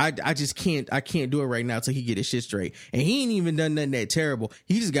 I just can't. I can't do it right now till he get his shit straight. And he ain't even done nothing that terrible.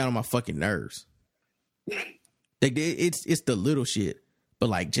 He just got on my fucking nerves. Like it's the little shit. But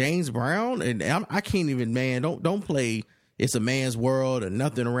like James Brown, and I can't even, man. Don't play It's a Man's World or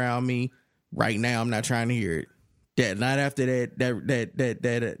Nothing Around Me. Right now, I'm not trying to hear it. That not after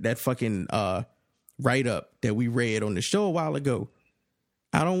that fucking write up that we read on the show a while ago.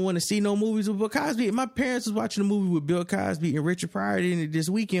 I don't want to see no movies with Bill Cosby. My parents was watching a movie with Bill Cosby and Richard Pryor in it this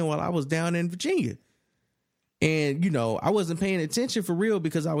weekend while I was down in Virginia. And, I wasn't paying attention for real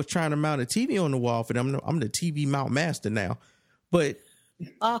because I was trying to mount a TV on the wall for them. I'm the TV mount master now. But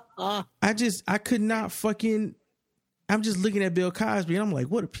I could not fucking, I'm just looking at Bill Cosby and I'm like,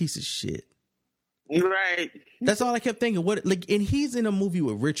 what a piece of shit. Right. That's all I kept thinking. And he's in a movie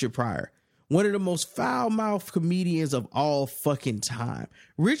with Richard Pryor, one of the most foul-mouthed comedians of all fucking time.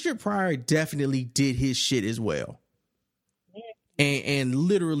 Richard Pryor definitely did his shit as well. And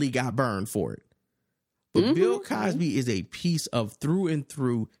literally got burned for it. But Bill Cosby is a piece of through and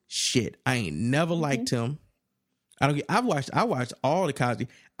through shit. I ain't never liked him. I watched all the Cosby.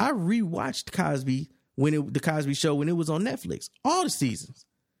 I rewatched Cosby the Cosby Show when it was on Netflix, all the seasons.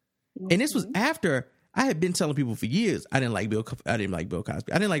 And this was after I had been telling people for years I didn't like Bill Cosby. I didn't like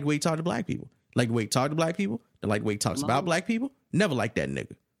the way he talked to black people. Like the way he talked to black people. Didn't like the way he talks about black people. Never liked that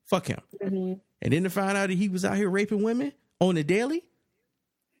nigga. Fuck him. And then to find out that he was out here raping women on the daily,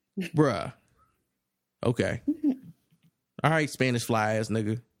 bruh. Okay. All right, Spanish fly ass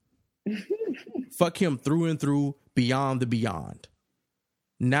nigga. Fuck him through and through, beyond the beyond.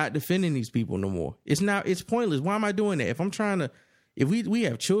 Not defending these people no more. It's pointless. Why am I doing that? If we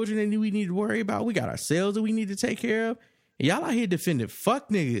have children that we need to worry about, we got ourselves that we need to take care of. And y'all out here defending fuck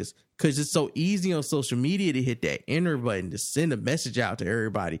niggas because it's so easy on social media to hit that enter button to send a message out to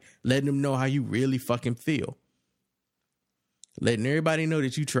everybody, letting them know how you really fucking feel. Letting everybody know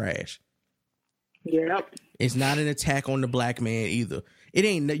that you trash. Yep. It's not an attack on the black man either. It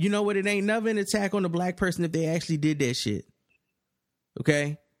ain't, you know what? It ain't never an attack on the black person if they actually did that shit.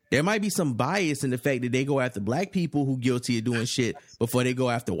 Okay? There might be some bias in the fact that they go after black people who guilty of doing shit before they go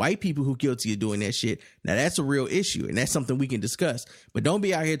after white people who guilty of doing that shit. Now that's a real issue and that's something we can discuss. But don't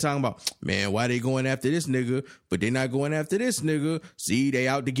be out here talking about, man, why they going after this nigga, but they not going after this nigga. See, they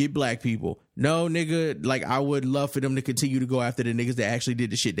out to get black people. No, nigga, like I would love for them to continue to go after the niggas that actually did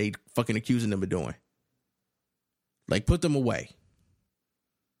the shit they fucking accusing them of doing. Like put them away.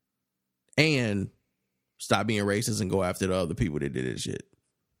 And stop being racist and go after the other people that did this shit.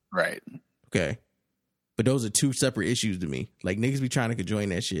 Right. Okay. But those are two separate issues to me. Like niggas be trying to conjoin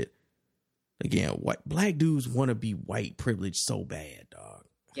that shit. Again, black dudes want to be white privileged so bad, dog.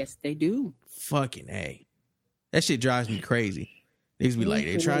 Yes, they do. Fucking A. That shit drives me crazy. Niggas be like,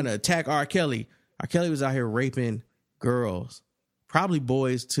 they're trying to attack R. Kelly. R. Kelly was out here raping girls. Probably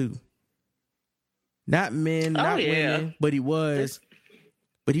boys too. Not men, not women, but he was.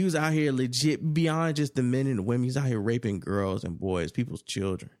 But he was out here legit beyond just the men and the women. He's out here raping girls and boys, people's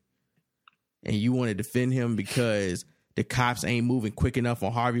children. And you want to defend him because the cops ain't moving quick enough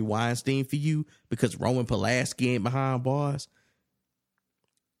on Harvey Weinstein for you because Roman Polanski ain't behind bars.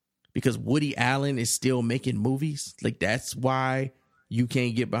 Because Woody Allen is still making movies. Like that's why you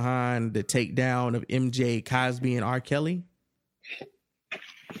can't get behind the takedown of MJ, Cosby, and R. Kelly.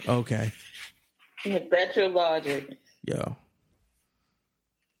 Okay. That's your logic. Yo.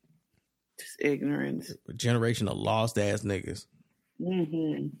 Just ignorance. A generation of lost ass niggas.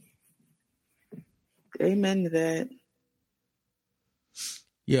 Mm-hmm. Amen to that.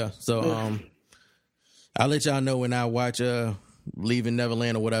 Yeah, so I'll let y'all know when I watch Leaving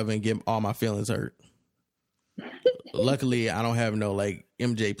Neverland or whatever and get all my feelings hurt. Luckily, I don't have no like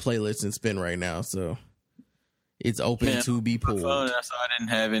MJ playlist and spin right now, so it's open to be pulled. I saw I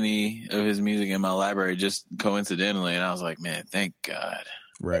didn't have any of his music in my library just coincidentally, and I was like, man, thank God.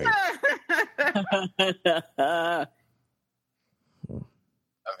 Right.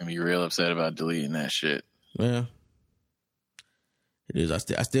 I was gonna be real upset about deleting that shit. Yeah, it is.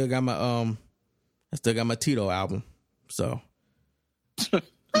 I still got my Tito album. So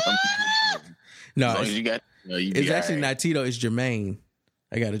no, it's actually not Tito. It's Jermaine.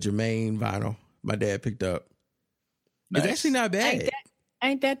 I got a Jermaine vinyl my dad picked up. Nice. It's actually not bad.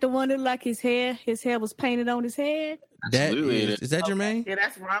 Ain't that the one that like his hair was painted on his head? Absolutely. Is that Jermaine? Yeah,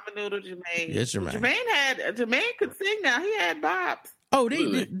 that's Ramen Noodle Jermaine. Yes, Jermaine. Jermaine could sing now. He had bops. Oh,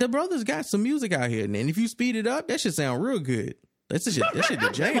 the brothers got some music out here, and if you speed it up, that should sound real good. That shit the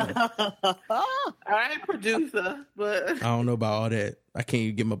jam. All right, producer, but I don't know about all that. I can't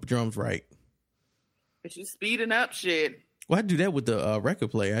even get my drums right. But you speeding up shit. Well, I do that with the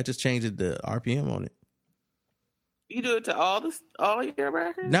record player. I just changed the RPM on it. You do it to all your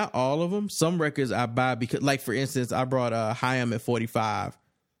records? Not all of them. Some records I buy because, like for instance, I brought Haim at 45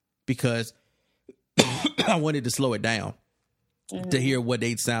 because I wanted to slow it down to hear what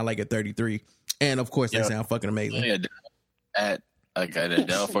they'd sound like at 33, and of course they sound fucking amazing. At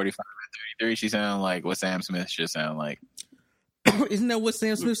Adele 45 at 33, she sound like what Sam Smith should sound like. Isn't that what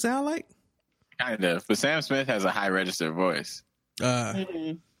Sam Smith sound like? Kind of, but Sam Smith has a high register voice.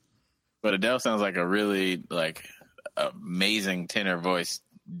 But Adele sounds like a really like amazing tenor voice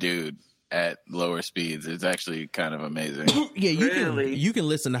dude. at lower speeds. It's actually kind of amazing. Yeah, you can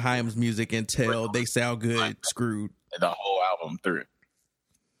listen to Haim's music and tell they sound good screwed. The whole album through.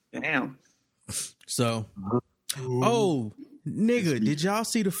 Damn. So, nigga, did y'all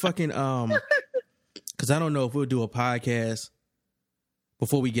see the fucking because I don't know if we'll do a podcast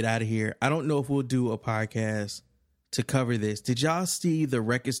before we get out of here. I don't know if we'll do a podcast to cover this. Did y'all see the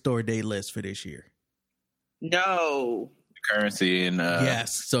Record Store Day list for this year? No. Currency and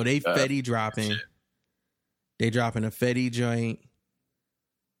yes. So they Fetty dropping. They dropping a Fetty joint.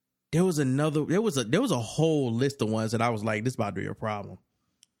 There was a whole list of ones that I was like, this about to be a problem.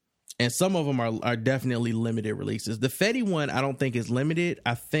 And some of them are definitely limited releases. The Fetty one, I don't think is limited.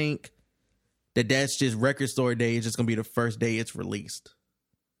 I think that's just Record Store Day. It's just gonna be the first day it's released.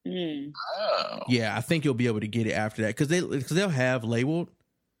 Oh. Yeah, I think you'll be able to get it after that because they'll have labeled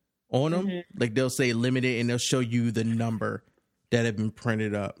on them. Like they'll say limited and they'll show you the number that have been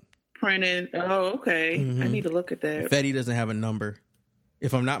printed up. Printed. Oh, okay. I need to look at that. Fetty doesn't have a number,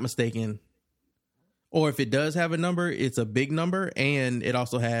 if I'm not mistaken. Or if it does have a number, it's a big number, and it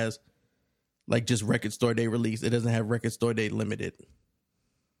also has like just Record Store Day release. It doesn't have Record Store Day limited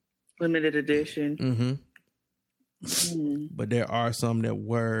edition. But there are some that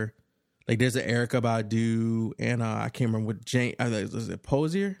were like there's an Erykah Badu and I can't remember what Jane. Was it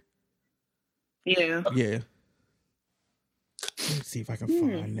Posier? Yeah. Let's see if I can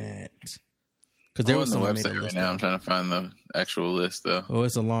find that. Because there was on some the website right now. I'm trying to find the actual list though. Oh,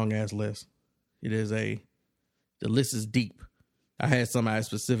 it's a long ass list. It is the list is deep. I had somebody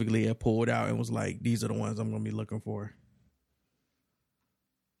specifically had pulled out and was like, these are the ones I'm going to be looking for.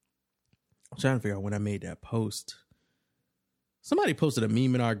 I'm trying to figure out when I made that post. Somebody posted a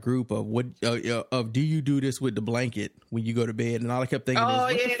meme in our group of do you do this with the blanket when you go to bed? And all I kept thinking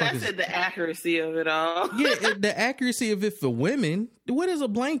that's the accuracy of it all. Yeah, the accuracy of it for women. What is a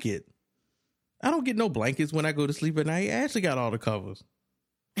blanket? I don't get no blankets when I go to sleep at night. I actually got all the covers.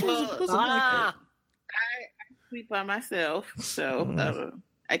 I sleep by myself, so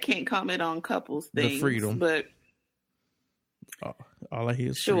I can't comment on couples things. The freedom, but all I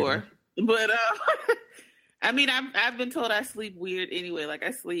hear is sure. Freedom. But I mean, I've been told I sleep weird anyway. Like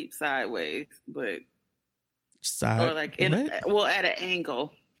I sleep sideways, but or like at an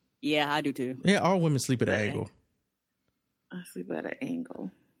angle. Yeah, I do too. Yeah, all women sleep at an angle. I sleep at an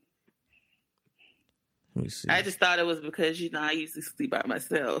angle. Let me see. I just thought it was because I usually sleep by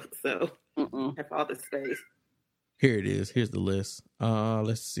myself, so I have all the space. Here it is. Here's the list.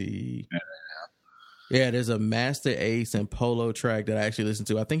 Let's see. Yeah, there's a Master Ace and Polo track that I actually listened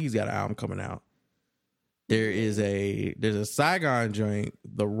to. I think he's got an album coming out. There's a Saigon joint,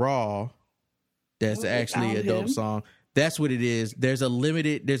 The Raw, that's actually a dope song. That's what it is. There's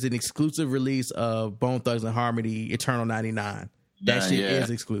an exclusive release of Bone Thugs and Harmony, Eternal 99. That shit is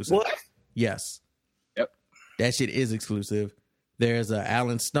exclusive. What? Yes. Yep. That shit is exclusive. There's a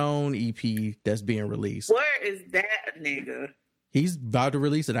Alan Stone EP that's being released. Where is that nigga? He's about to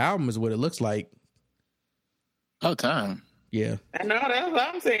release an album is what it looks like. Oh, time. Yeah. I know, that's what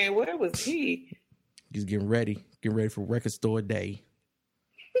I'm saying. Where was he? He's getting ready for Record Store Day.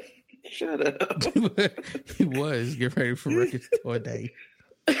 Shut up. He was getting ready for Record Store Day.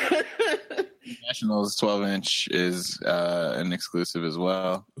 Nationals 12-inch is an exclusive as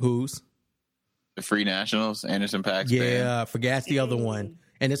well. Whose? The Free Nationals, Anderson .Paak's band. Yeah, I forgot the other one.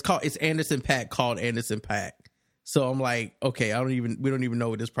 And it's Anderson .Paak called Anderson .Paak. So I'm like, okay, we don't even know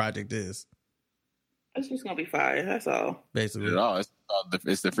what this project is. It's just gonna be fire. That's all. Basically,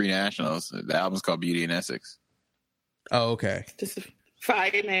 it's the Free Nationals. The album's called Beauty and Essex. Oh, okay. Just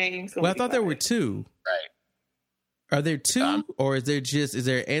fire names. Well, I thought there were two. Right. Are there two, or is there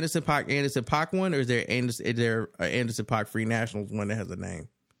Anderson .Paak one, or is there Anderson .Paak Free Nationals one that has a name?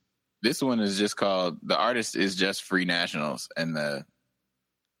 This one is just called. The artist is just Free Nationals, and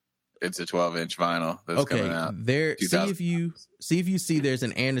it's a 12-inch vinyl that's coming out. See if you see there's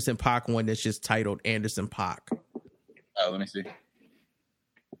an Anderson .Paak one that's just titled Anderson .Paak. Oh, let me see.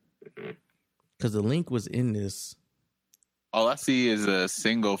 Because the link was in this. All I see is a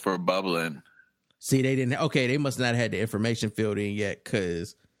single for Bubbling. See, they must not have had the information filled in yet,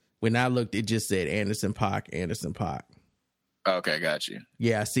 because when I looked, it just said Anderson .Paak. Okay, got you.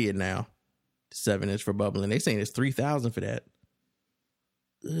 Yeah, I see it now. 7-inch for Bubbling. They saying it's $3,000 for that.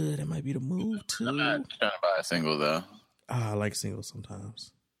 That might be the move too. I'm not trying to buy a single though. I like singles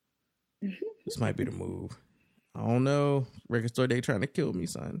sometimes. This might be the move. I don't know. Record Store Day trying to kill me,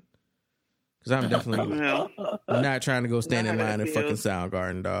 son. Because I'm definitely not trying to go stand in line at fucking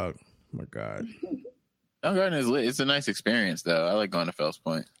Soundgarden, dog. Oh my God. Soundgarden is lit. It's a nice experience though. I like going to Fells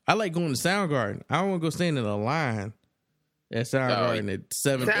Point. I like going to Soundgarden. I don't want to go stand in a line. At Soundgarden at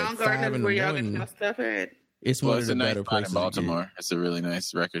 7 at 5 in the morning. Stuff at. It's one of the better places in Baltimore. It's a really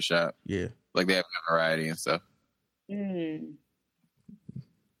nice record shop. Yeah, like they have a variety and stuff. Mm.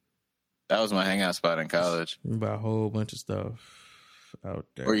 That was my hangout spot in college. About a whole bunch of stuff out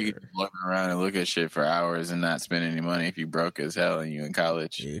there. Or you could look around and look at shit for hours and not spend any money if you broke as hell and you in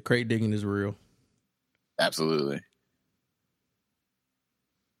college. Yeah, crate digging is real. Absolutely.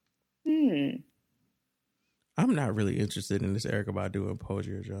 I'm not really interested in this Erykah Badu and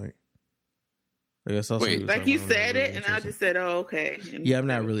poetry joint. Like you said it, and I just said, "Oh, okay." And yeah, I'm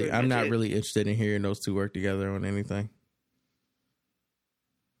not really interested in hearing those two work together on anything.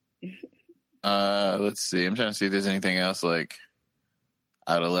 Let's see. I'm trying to see if there's anything else like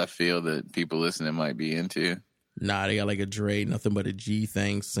out of left field that people listening might be into. Nah, they got like a Dre, Nothing But a G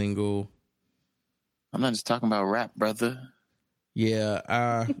Thing single. I'm not just talking about rap, brother.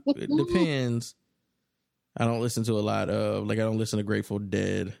 Yeah, it depends. I don't listen to a lot of, I don't listen to Grateful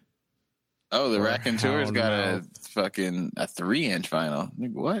Dead. Oh, the Raconteurs got a 3-inch vinyl.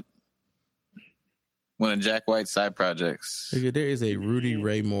 What? One of Jack White's side projects. There is a Rudy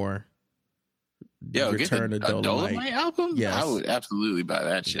Ray Moore. Return of Dolomite album? Yes. I would absolutely buy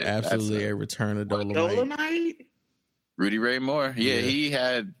that shit. Absolutely, a Return of Dolomite. Rudy Ray Moore. Yeah, he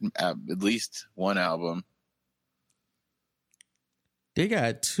had at least one album. They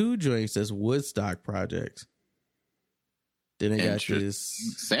got 2 joints as Woodstock projects. Then they got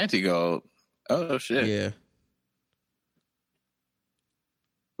this Santigold. Oh shit! Yeah.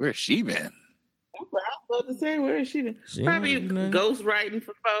 Where's she been? I was about to say, where is she been? Probably ghostwriting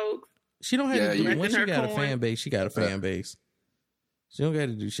for folks. She don't have to do. Once she got a fan base, she got a fan base. She don't got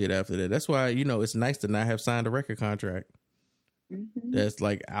to do shit after that. That's why it's nice to not have signed a record contract. Mm-hmm. That's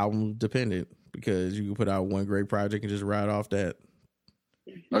like album dependent, because you can put out one great project and just ride off that.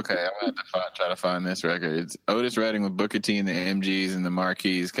 Okay, I'm gonna have to try to find this record. It's Otis Redding with Booker T and the MGs and the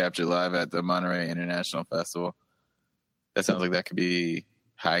Marquis captured live at the Monterey International Festival. That sounds like that could be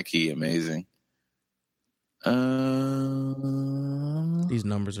high key amazing. These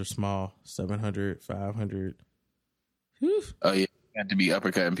numbers are small. 700, 500. Whew. Oh yeah, you have to be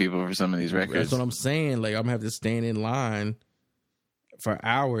uppercutting people for some of these records. That's what I'm saying. Like, I'm gonna have to stand in line for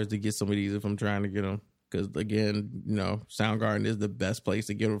hours to get some of these if I'm trying to get them. Because, again, Soundgarden is the best place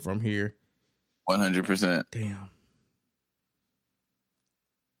to get them from here. 100%. Damn.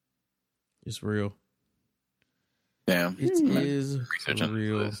 It's real. Damn. It is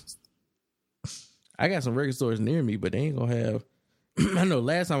real. I got some record stores near me, but they ain't going to have... I know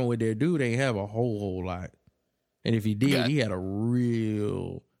last time I went there, dude ain't have a whole lot. And if he did, he had a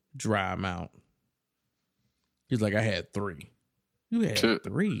real dry amount. He's like, I had 3. You had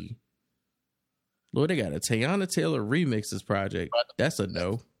 3? Lord, they got a Teyana Taylor remixes project. That's a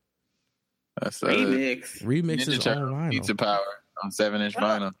no. That's remix. Remixes on vinyl. Pizza Power on 7-inch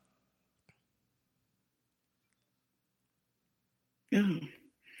vinyl.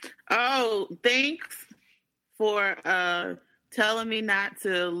 Oh, thanks for telling me not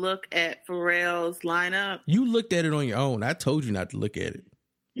to look at Pharrell's lineup. You looked at it on your own. I told you not to look at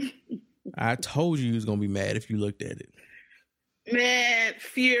it. I told you was gonna be mad if you looked at it. Man,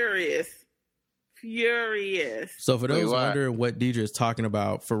 furious. So for those wondering what Deidre is talking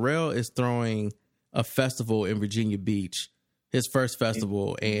about, Pharrell is throwing a festival in Virginia Beach, his first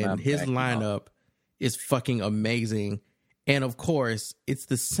festival, and his lineup is fucking amazing. And of course, it's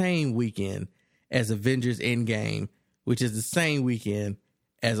the same weekend as Avengers Endgame, which is the same weekend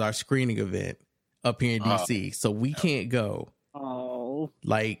as our screening event up here in DC. So we can't go. Oh,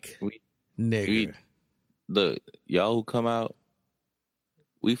 nigga. Look, y'all who come out,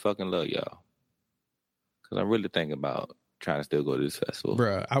 we fucking love y'all. I'm really thinking about trying to still go to this festival.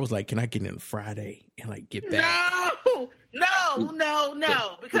 Bruh, I was like, can I get in Friday and get back?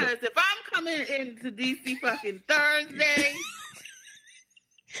 No. Because if I'm coming into DC fucking Thursday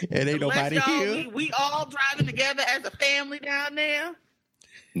and ain't nobody here, we all driving together as a family down there.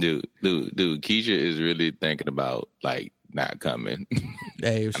 Dude, Keisha is really thinking about not coming.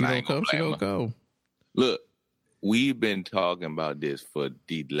 Hey, if she don't come, she don't go. Look. We've been talking about this for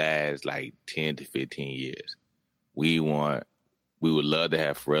the last 10 to 15 years. We would love to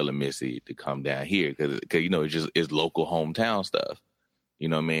have Pharrell and Missy to come down here because it's local hometown stuff. You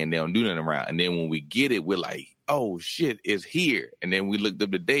know what I mean? They don't do nothing around. And then when we get it, we're like, oh shit, it's here. And then we looked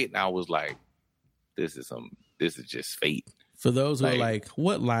up the date and I was like, this is just fate. For those who are like,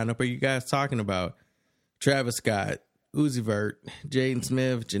 what lineup are you guys talking about? Travis Scott, Uzi Vert, Jaden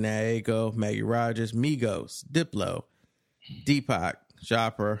Smith, Janae Aiko, Maggie Rogers, Migos, Diplo, Deepak,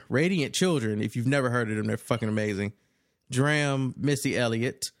 Chopper, Radiant Children. If you've never heard of them, they're fucking amazing. Dram, Missy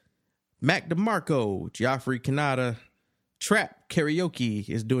Elliott, Mac DeMarco, Joffrey Kanata, Trap Karaoke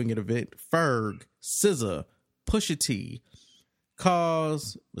is doing an event. Ferg, SZA, Pusha T,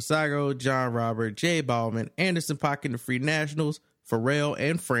 Cause, Masago, John Robert, J Balvin, Anderson .Paak and the Free Nationals, Pharrell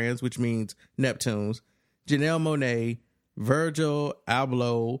and Friends, which means Neptunes, Janelle Monáe, Virgil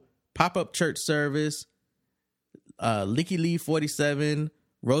Abloh, Pop-Up Church Service, Licky Lee 47,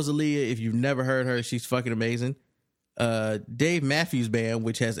 Rosalia, if you've never heard her, she's fucking amazing. Dave Matthews Band,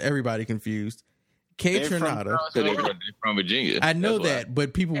 which has everybody confused. K Tronada. They're from Virginia. I know that,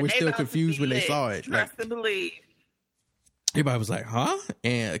 but people were still confused when they saw it. Trust and believe. Everybody was like, huh?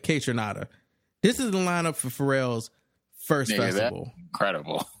 And K Tronada. This is the lineup for Pharrell's first festival.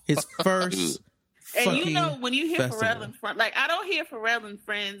 Incredible. His first And you know, when you hear festival. Pharrell and Friends, like, I don't hear Pharrell and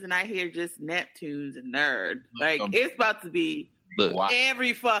Friends and I hear just Neptunes and Nerd. Like, it's about to be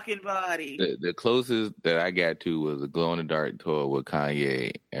every fucking body. The closest that I got to was a Glow in the Dark tour with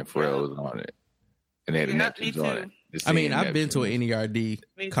Kanye and Pharrell was on it. And they had Neptunes on it. I mean, I've been to an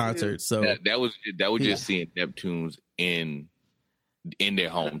NERD concert, so that was just seeing Neptunes in their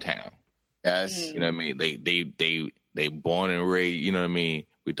hometown. Yes. You know what I mean? They born and raised, you know what I mean?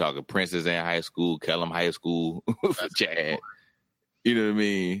 We talking Princess Anne High School, Kellum High School for Chad. You know what I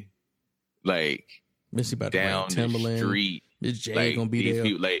mean? Like Missy about down to the street. Miss J like, gonna be there.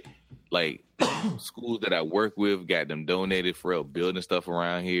 People, like schools that I work with got them donated for building stuff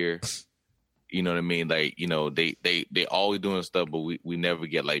around here. You know what I mean? Like, you know, they always doing stuff, but we never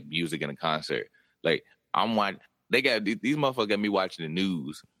get like music in a concert. Like I'm watching, they got these motherfuckers got me watching the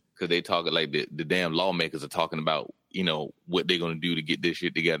news because they talking like the damn lawmakers are talking about, you know, what they're gonna do to get this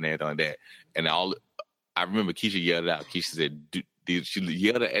shit together and everything like that. And I remember Keisha yelled out. Keisha said, she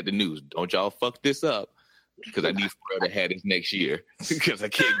yelled at the news, "Don't y'all fuck this up." Because I need Pharrell to have this next year. Because I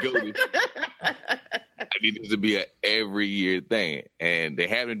can't go this. I need this to be an every year thing, and they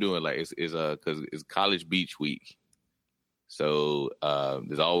have been doing like it's because it's College Beach Week, so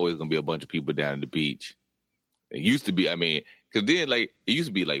there's always gonna be a bunch of people down at the beach. It used to be, I mean, because then like it used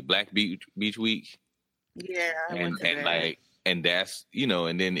to be like Black Beach Week, yeah, and that's, you know,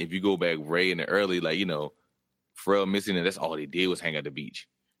 and then if you go back way in the early, like, you know, Pharrell missing, and that's all they did was hang at the beach,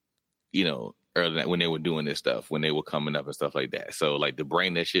 you know. Early when they were doing this stuff, when they were coming up and stuff like that. So like to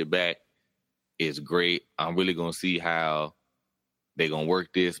bring that shit back is great. I'm really gonna see how they're gonna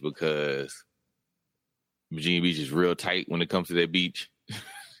work this because Virginia Beach is real tight when it comes to that beach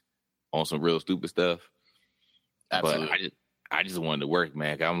on some real stupid stuff. Absolutely. But I just wanted to work,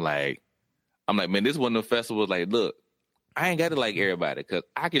 man. I'm like, man, this one of the festivals. Like, look, I ain't got to like everybody because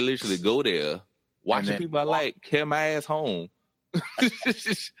I can literally go there, watch the people I like, carry my ass home.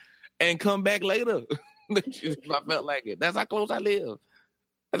 And come back later if I felt like it. That's how close I live.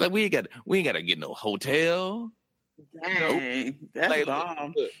 I was like, we ain't got to get no hotel. Dang, nope. That's like,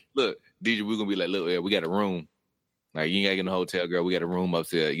 bomb. Look, DJ, we're gonna be like, look, yeah, we got a room. Like, you ain't got to get no hotel, girl. We got a room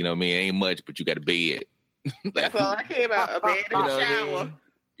upstairs. You know what I mean? It ain't much, but you got a bed. That's all I care about. A bed and a shower. I mean?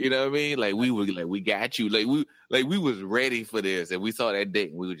 You know what I mean? Like, we were like, we got you. Like we was ready for this, and we saw that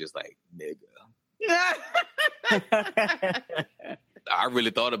date, and we were just like, nigga. I really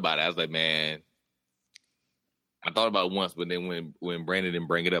thought about it. I was like, man, I thought about it once, but then when Brandon didn't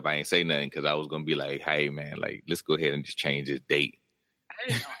bring it up, I ain't say nothing because I was gonna be like, hey, man, like, let's go ahead and just change this date. I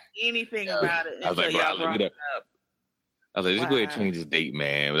didn't know anything about it. I was like, bro, look it up. I was like, let's go ahead and change this date,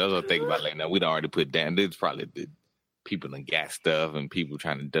 man. But that's what I was thinking about. Like, now we'd already put down. There's probably the people in gas stuff and people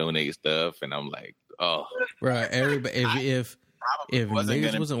trying to donate stuff, and I'm like, oh, right. Everybody, if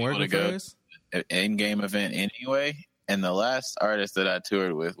niggas wasn't working for us, an in-game event anyway. And the last artist that I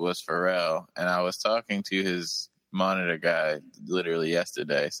toured with was Pharrell, and I was talking to his monitor guy literally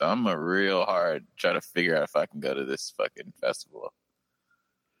yesterday. So I'm a real hard try to figure out if I can go to this fucking festival,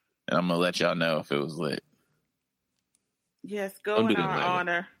 and I'm gonna let y'all know if it was lit. Yes, go in our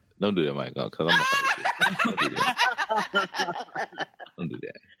honor. Don't do that, Mike, because I'm gonna don't do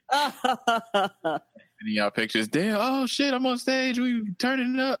that. Any of y'all pictures? Damn! Oh shit! I'm on stage. We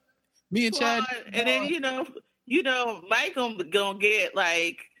turning it up. Me and Chad. And then you know, Mike gonna get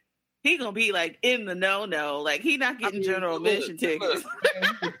like, he gonna be like in the no. Like, he not getting general admission tickets.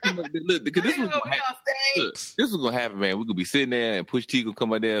 Look, because this was gonna happen, man. We could be sitting there and Push T gonna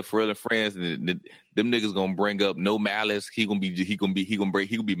come out there, Pharrell and Friends, and them niggas gonna bring up No Malice. He gonna be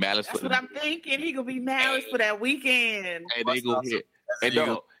Malice. That's what I'm thinking. He gonna be Malice for that weekend. And they gonna hit.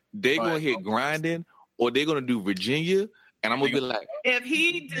 And they gonna hit Grinding, or they gonna do Virginia. And I'm gonna be like, if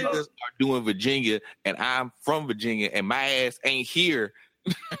he are doing Virginia, and I'm from Virginia, and my ass ain't here.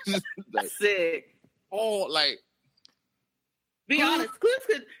 Like, sick. Oh, like, be honest,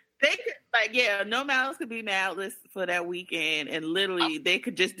 they could, like, No Malice could be Malice for that weekend, and literally they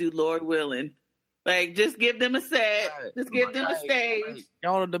could just do Lord Willing Like, just give them a set. Just give them a stage. Like,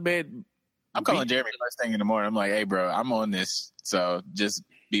 y'all the bed. I'm calling Jeremy first thing in the morning. I'm like, hey, bro, I'm on this. So just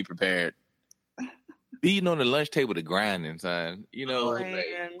be prepared. Beating on the lunch table to grinding, son. You know, like,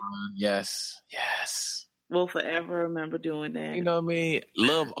 yes. We'll forever remember doing that. You know what I mean?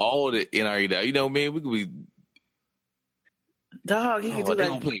 Love all the NRE. You know what I mean? We could be. Dog, you can do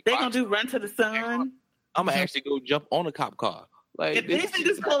that. They gonna do Run to the Sun. I'm gonna actually go jump on a cop car. Like, if they can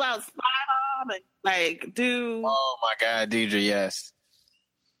just pull out Spy Mob and like do. Oh my God, Deidre, yes.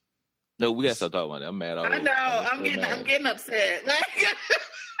 No, we gotta stop talking about that. I'm mad. I know. I'm getting upset.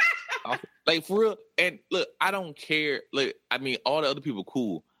 Like for real. And look, I don't care. Look, I mean, all the other people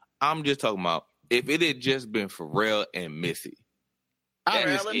cool. I'm just talking about if it had just been Pharrell and Missy. I'd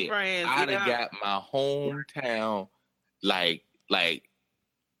have got my hometown like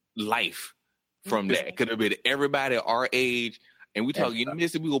life from that. Could have been everybody our age, and we talking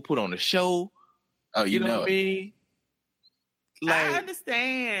Missy. We gonna put on a show. Oh, you know what I mean? Like, I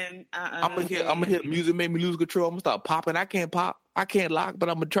understand. I'm gonna hit music make me lose control. I'm gonna start popping. I can't pop. I can't lock, but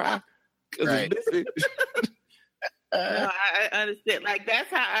I'm gonna try. Right. No, I understand. Like, that's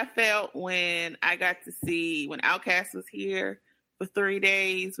how I felt when I got to see when Outkast was here for 3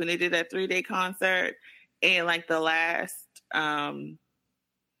 days when they did that 3-day concert, and like the last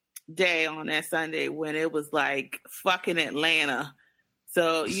day on that Sunday when it was like fucking Atlanta.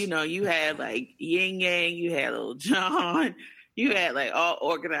 So you had like Yin Yang, you had Lil Jon. You had like all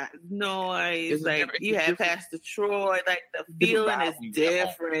organized noise, you had Pastor Troy. Like the feeling is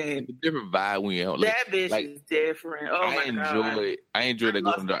different. It's a different vibe when you're that bitch is different. Oh my God! I enjoy that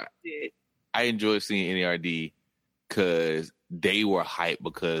going dark. I enjoy seeing NERD because they were hyped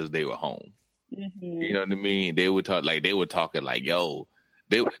because they were home. Mm-hmm. You know what I mean? They would talk like they were talking like, yo,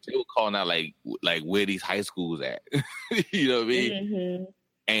 they were calling out like where these high schools at. You know what I mean?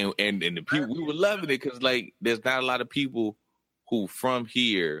 Mm-hmm. And the people, we were loving it because like there's not a lot of people who from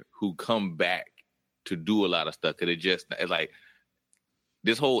here who come back to do a lot of stuff. Cause it's like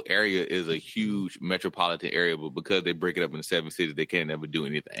this whole area is a huge metropolitan area, but because they break it up into 7 cities, they can't ever do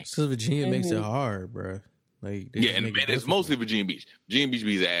anything. So Virginia makes it hard, bro. Like, and it's mostly Virginia Beach. Virginia Beach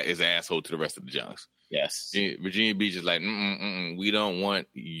is an asshole to the rest of the junks. Yes. Virginia Beach is like, we don't want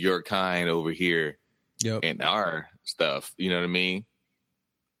your kind over here in our stuff. You know what I mean?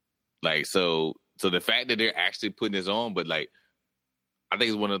 Like, so the fact that they're actually putting this on, but like, I think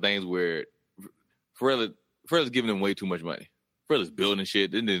it's one of the things where Pharrell is giving them way too much money. Pharrell is building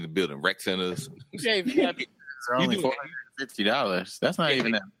shit. Then they're building rec centers. Yeah, it's only $450. That's not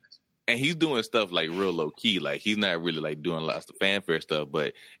even that. And he's doing stuff like real low key. Like he's not really like doing lots of fanfare stuff.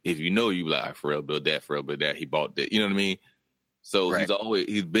 But if you know, you like, Pharrell built that, Pharrell built that, he bought that. You know what I mean? So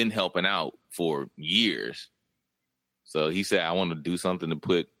he's been helping out for years. So he said, I want to do something to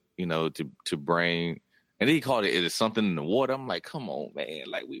put, to bring. And then he called it something in the water. I'm like, come on, man.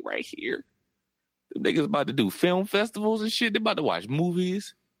 Like, we right here. The niggas about to do film festivals and shit. They about to watch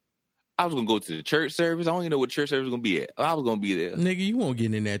movies. I was going to go to the church service. I don't even know what church service was going to be at. I was going to be there. Nigga, you won't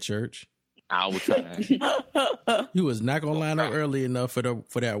get in that church. I was trying. You was not going to line up early enough for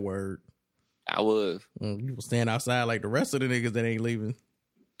that word. I was. You will stand outside like the rest of the niggas that ain't leaving.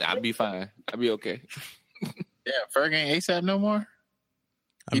 I'd be fine. I'd be okay. Yeah, Ferg ain't ASAP no more?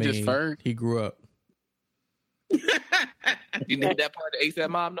 Just Ferg? He grew up. You need that part of ASAP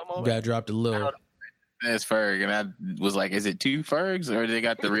Mob no more? Got dropped a little. That's Ferg, and I was like, is it 2 Fergs, or they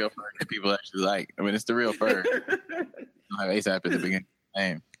got the real Ferg that people actually like? I mean, it's the real Ferg. Don't have ASAP at the beginning of the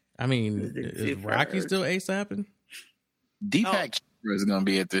name. I mean, is Rocky still ASAPing? Deepak is going to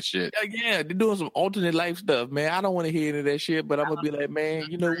be at this shit. Yeah, they're doing some alternate life stuff, man. I don't want to hear any of that shit, but I'm going to be like, man,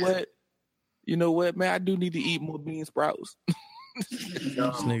 you know what? You know what, man? I do need to eat more bean sprouts. This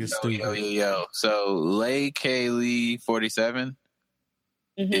nigga's stupid. Yo. So, Lay Kaylee 47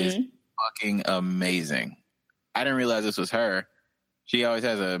 is fucking amazing. I didn't realize this was her. She always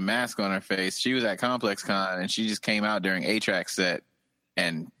has a mask on her face. She was at Complex Con, and she just came out during A-Track set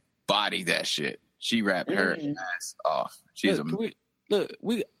and bodied that shit. She rapped her ass off. She's amazing.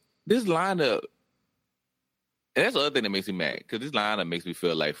 This lineup, and that's the other thing that makes me mad, because this lineup makes me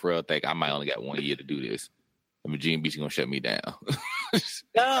feel like Pharrell think I might only got 1 year to do this. And Virginia Beach is going to shut me down.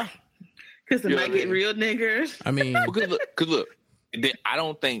 Because it might get real niggers. I mean, because look, I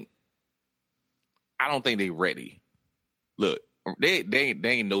don't think they ready. Look, they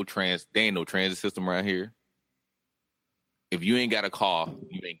ain't no transit system around here. If you ain't got a car,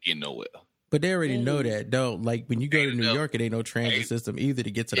 you ain't getting nowhere. But they already know that, don't. Like, when you go to New York, it ain't no transit system either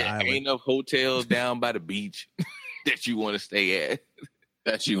to get to the island. Ain't no hotels down by the beach that you want to stay at.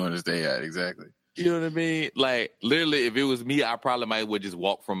 Exactly. You know what I mean? Like, literally, if it was me, I probably might would just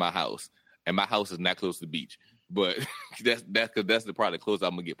walk from my house. and my house is not close to the beach. But that's the probably close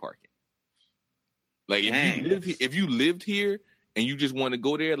I'm gonna get parking. Like if you lived here and you just want to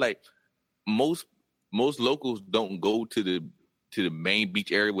go there, like most locals don't go to the main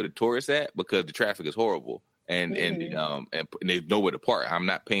beach area where the tourists at because the traffic is horrible and there's nowhere to park. I'm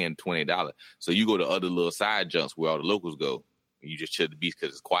not paying $20, so you go to other little side junks where all the locals go, and you just chill at the beach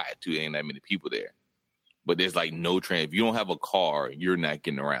because it's quiet too. There ain't that many people there, but there's like no train. If you don't have a car, you're not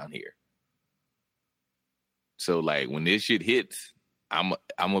getting around here. So like when this shit hits, I'm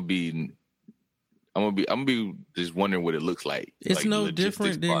gonna be just wondering what it looks like. It's like, no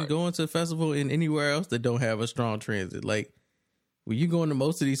different than going to a festival in anywhere else that don't have a strong transit. Like when you go into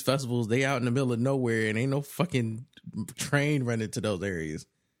most of these festivals, they out in the middle of nowhere and ain't no fucking train running to those areas.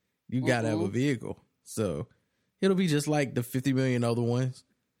 You gotta have a vehicle. So it'll be just like the 50 million other ones.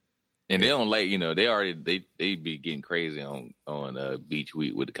 And they don't like, they be getting crazy on beach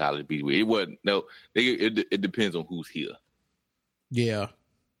week with the college beach week. It depends on who's here. Yeah.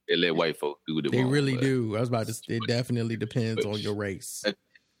 They let white folks do it. They really do. I was about to say, it definitely depends on your race.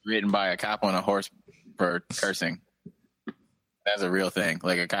 Ridden by a cop on a horse for cursing. That's a real thing.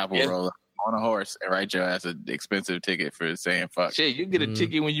 Like a cop will roll up on a horse and write your ass an expensive ticket for saying fuck. Shit, you get a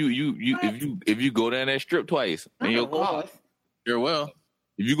ticket when if you go down that strip twice in your car. Sure will.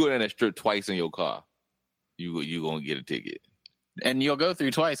 If you go down that strip twice in your car, you gonna get a ticket. And you'll go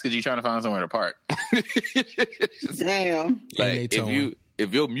through twice because you're trying to find somewhere to park. Damn. Like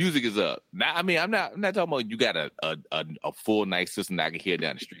if your music is up. Now, I mean, I'm not talking about you got a full nice system that I can hear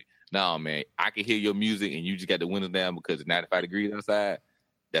down the street. No, man, I can hear your music and you just got the windows down because it's 95 degrees outside.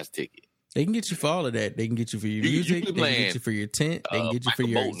 That's a ticket. They can get you for all of that. They can get you for your music. They can get you for your tent. They can get you for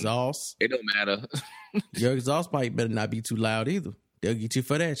your exhaust. It don't matter. Your exhaust pipe better not be too loud either. They'll get you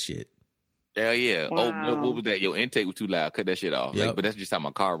for that shit. Hell yeah. Wow. Oh, what was that? Your intake was too loud. Cut that shit off. Yep. Like, but that's just how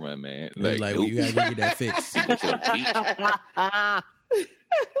my car run, man. Well, you gotta get that fixed.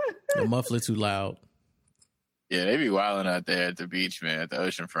 The muffler too loud. Yeah, they be wilding out there at the beach, man, at the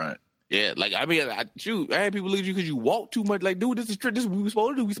ocean front. Yeah, like, I mean, I had people look at you because you walk too much. Like, dude, this is what we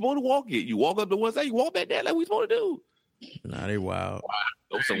supposed to do. We supposed to walk it. You walk up to one side, you walk back there like we supposed to do. Nah, they wild.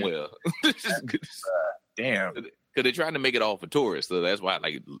 Go somewhere. Damn. Because they're trying to make it all for tourists, so that's why,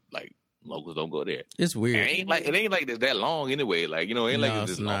 like locals don't go there. It's weird. It ain't like it's that long anyway. Like, it ain't like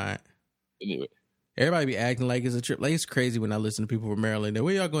it's not. Long. Anyway. Everybody be acting like it's a trip. Like, it's crazy when I listen to people from Maryland.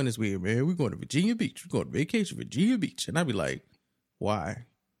 Where y'all going this weekend, man? We're going to Virginia Beach. We're going to vacation Virginia Beach. And I be like, why?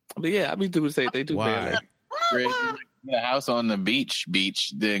 But yeah, I be doing the same thing too. Why? A house on the beach,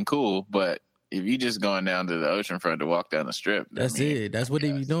 then cool. But if you just going down to the ocean front to walk down the strip, that's it. That's what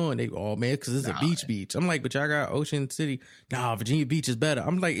they be doing. They man, because it's a beach. I'm like, but y'all got Ocean City. Nah, Virginia Beach is better.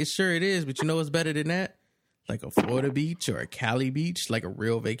 I'm like, sure it is, but you know what's better than that? Like a Florida beach or a Cali beach, like a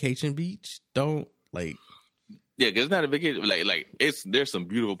real vacation beach. Don't like. Yeah, because it's not a vacation. Like there's some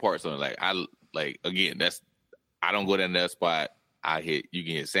beautiful parts on it. I don't go down to that spot. You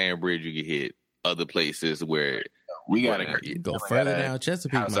can hit Sandbridge, you can hit other places where we gotta go further down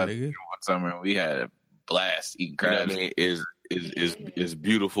Chesapeake, my nigga. One summer we had a blast eating crabs. You know what I mean? Is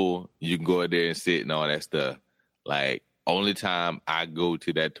beautiful. You can go out there and sit and all that stuff. Like, only time I go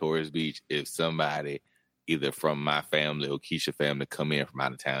to that tourist beach if somebody either from my family or Keisha family come in from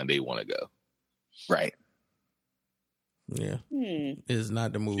out of town, they want to go. Right. Yeah. It's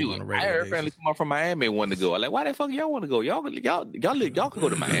not the move on a regular I heard family come up from Miami and want to go. I'm like, why the fuck y'all want to go? Y'all can go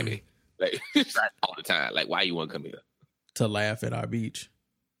to Miami like all the time. Like, why you want to come here? To laugh at our beach.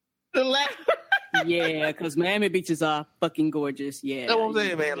 To laugh. Yeah, because Miami beaches are fucking gorgeous. Yeah. That's what I'm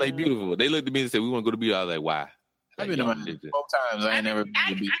saying, man. Like, beautiful. They looked at me and said, we want to go to the beach. I was like, why? I've been to Miami 12 times. I ain't never been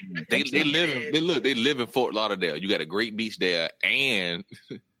to the beach. They live in Fort Lauderdale. You got a great beach there, and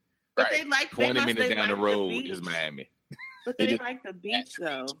but they 20 minutes down the road is Miami. But they like the beach,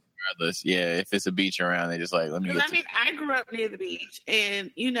 though. Regardless, yeah. If it's a beach around, they just like, let me get I grew up near the beach,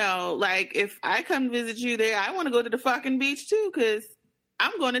 and, like, if I come visit you there, I want to go to the fucking beach, too, because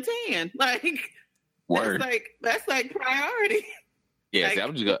I'm going to tan. Like, word. That's like priority. Yeah, like, see,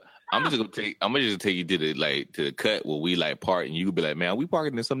 I'm just gonna take you to the cut where we like park, and you could be like, man, we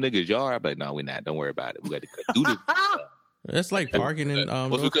parking in some nigga's yard. I'm like, no, we not. Don't worry about it. We got to cut through this. That's like parking in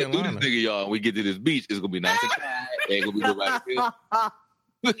Once we cut through this nigga yard, and we get to this beach, it's gonna be nice and quiet. Ain't gonna be nobody.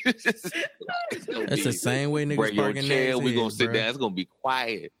 That's the same way niggas bring your parking chair. We gonna sit bro. down. It's gonna be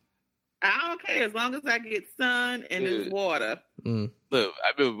quiet. I don't care as long as I get sun and there's water. Look,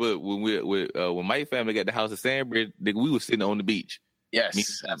 I remember when my family got the house at Sandbridge, nigga, we was sitting on the beach.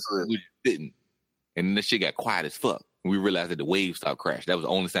 Yes, absolutely. We was sitting, and this shit got quiet as fuck. We realized that the waves stopped crashing. That was the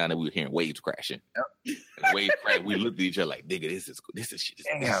only sign that we were hearing waves crashing. Yep. The waves crashed. We looked at each other like, nigga, this is shit.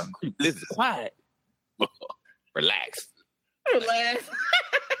 This is quiet. Relax.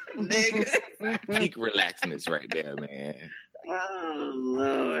 Nigga. Peak relaxness right there, man. Oh,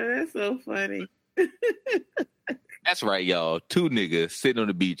 Lord. That's so funny. That's right, y'all. 2 niggas sitting on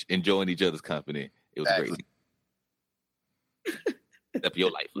the beach enjoying each other's company. It was crazy. Except for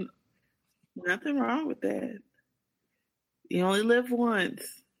your life. Nothing wrong with that. You only live once.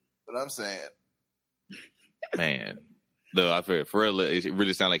 What I'm saying. Man. No, I feel Pharrell, it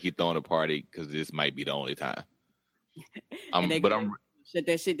really sounds like he's throwing a party because this might be the only time. Shut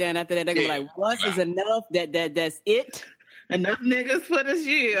that shit down after that. They're gonna be like, once is enough. That's it. Enough niggas for this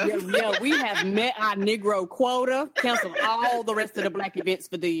year. Yeah, we have met our Negro quota. Cancel all the rest of the black events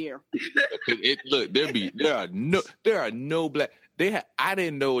for the year. Look, there are no black. I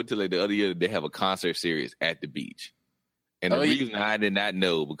didn't know until like the other year that they have a concert series at the beach, and the reason I did not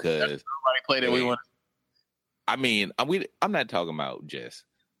know because nobody played it. We want. I mean, I'm not talking about just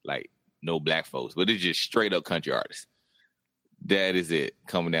like no black folks, but it's just straight up country artists. That is it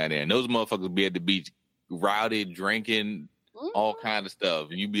coming down there, and those motherfuckers be at the beach, rowdy, drinking. All kind of stuff.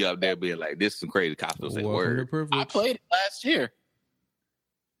 You be up there being like, this is some crazy cops don't say word. I played it last year.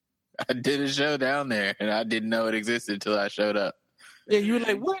 I did a show down there, and I didn't know it existed until I showed up. Yeah, you were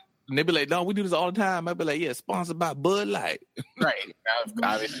like, what? And they be like, no, we do this all the time. I'd be like, yeah, sponsored by Bud Light. Right.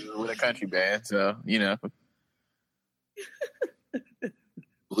 Obviously, with a country band, so, you know.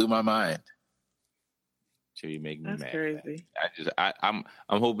 Blew my mind. Should be making me That's mad. Crazy. I'm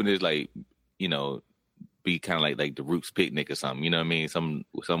hoping it's like, you know, be kind of like the Roots picnic or something. You know what I mean?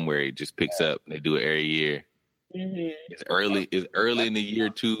 Somewhere it just picks up. And they do it every year. Mm-hmm. It's early in the year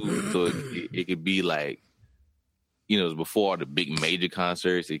too, so it could be like, you know, before the big major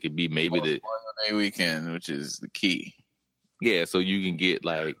concerts. It could be maybe the Day weekend, which is the key. Yeah, so you can get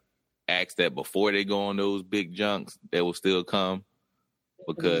like acts that before they go on those big junks that will still come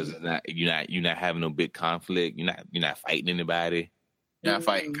because you're not having no big conflict. You're not fighting anybody. You're not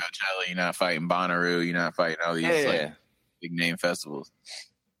fighting Coachella. You're not fighting Bonnaroo. You're not fighting all these like big name festivals.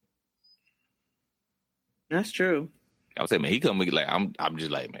 That's true. I would say, man, he come like I'm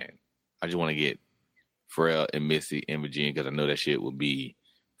just like, man, I just want to get Pharrell and Missy and Virginia because I know that shit will be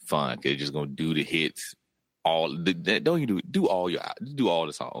fun. Cause they're just gonna do the hits. Do all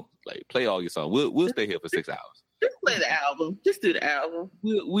the songs. Like play all your songs. We'll stay here for 6 hours. Just play the album. Just do the album.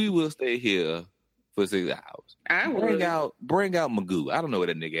 We will stay here for 6 hours. Bring out Magoo. I don't know what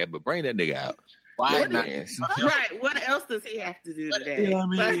that nigga at, but bring that nigga out. Why not? Right. What else does he have to do today? You know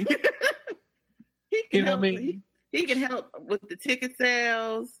what I mean? He can help with the ticket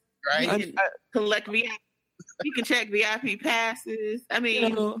sales. Right. He can collect VIP. He can check VIP passes. I mean,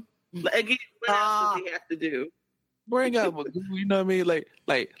 again, what else does he have to do? Bring out Magoo. You know what I mean?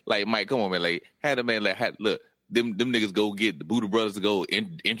 Like Mike, come on, man. Like had a man look. Them niggas go get the Buddha Brothers to go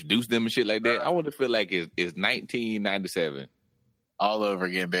introduce them and shit like that. I want to feel like it's 1997 all over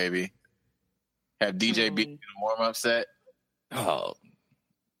again, baby. Have DJ B in a warm up set. Oh,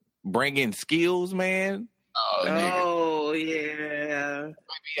 bring in Skills, man. Oh yeah.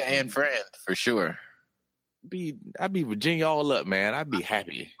 Maybe an and friend for sure. I'd be Virginia all up, man. I'd be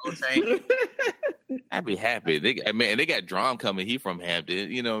happy. I'd be happy. They got Drum coming. He from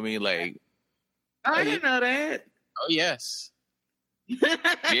Hampton. You know what I mean? Like. I didn't know that. Oh yes.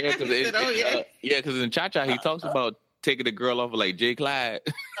 Yeah, because in Cha Cha he talks about taking the girl off of like J. Clyde.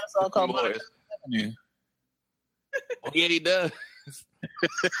 That's all called Motor Avenue. Oh yeah, he does.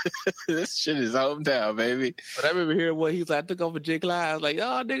 This shit is hometown, baby. But I remember hearing what he's like. I took off of J. Clyde. I was like,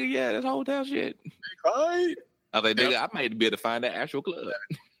 oh nigga, yeah, that's hometown shit. Right. I was like, nigga, I might be able to find that actual club.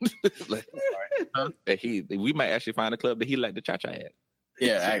 Like, we might actually find a club that he liked the Cha Cha at.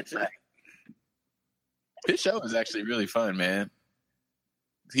 Yeah, actually. His show is actually really fun, man.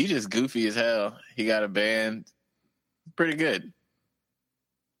 He just goofy as hell. He got a band. Pretty good.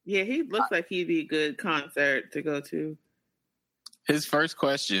 Yeah, he looks like he'd be a good concert to go to. His first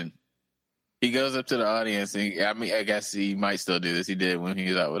question, he goes up to the audience, and I guess he might still do this. He did when he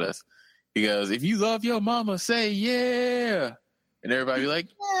was out with us. He goes, if you love your mama, say yeah. And everybody be like,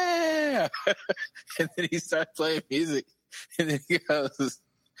 yeah. And then he starts playing music. And then he goes,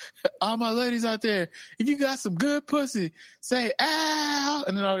 all my ladies out there, if you got some good pussy, say ow,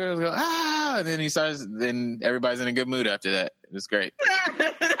 and then all the girls go ow, and then everybody's in a good mood after that. It's great.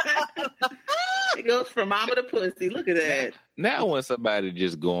 It goes from mama to pussy. Look at that. Now when somebody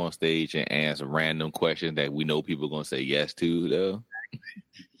just go on stage and answer random questions that we know people are gonna say yes to, though.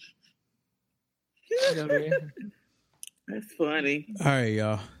 You know what I mean? That's funny. All right,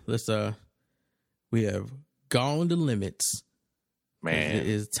 y'all. Let's we have gone the limits. Man, it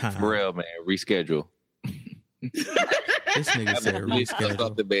is time. Pharrell, man, reschedule. This nigga said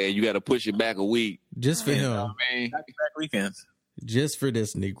reschedule. Man, you got to push it back a week. Just for him. Back weekends. Just for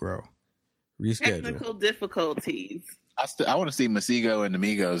this Negro. Reschedule. Technical difficulties. I want to see Masego and the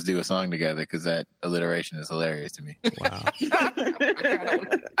Migos do a song together because that alliteration is hilarious to me. Wow.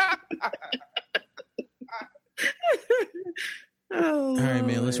 All right,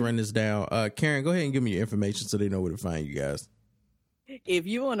 man, let's run this down. Karen, go ahead and give me your information so they know where to find you guys. If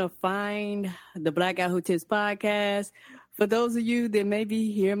you want to find the Blackout Who Tips podcast, for those of you that may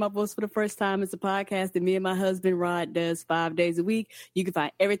be hearing my voice for the first time, it's a podcast that me and my husband Rod does 5 days a week. You can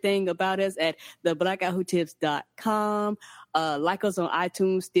find everything about us at theblackoutwhotips.com. Like us on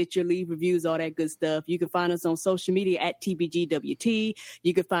iTunes, Stitcher, leave reviews, all that good stuff. You can find us on social media at TBGWT.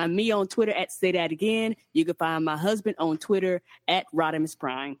 You can find me on Twitter at Say That Again. You can find my husband on Twitter at Rodimus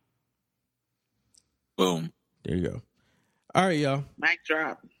Prime. Boom. There you go. All right, y'all. Mic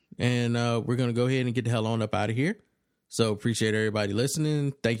drop. And we're going to go ahead and get the hell on up out of here. So appreciate everybody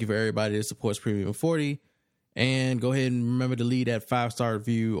listening. Thank you for everybody that supports Premium 40. And go ahead and remember to leave that 5-star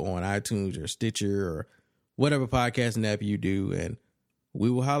review on iTunes or Stitcher or whatever podcasting app you do. And we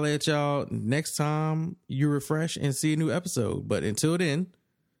will holler at y'all next time you refresh and see a new episode. But until then,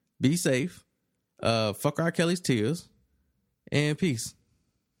 be safe. Fuck R. Kelly's tears. And peace.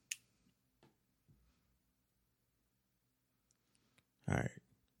 All right.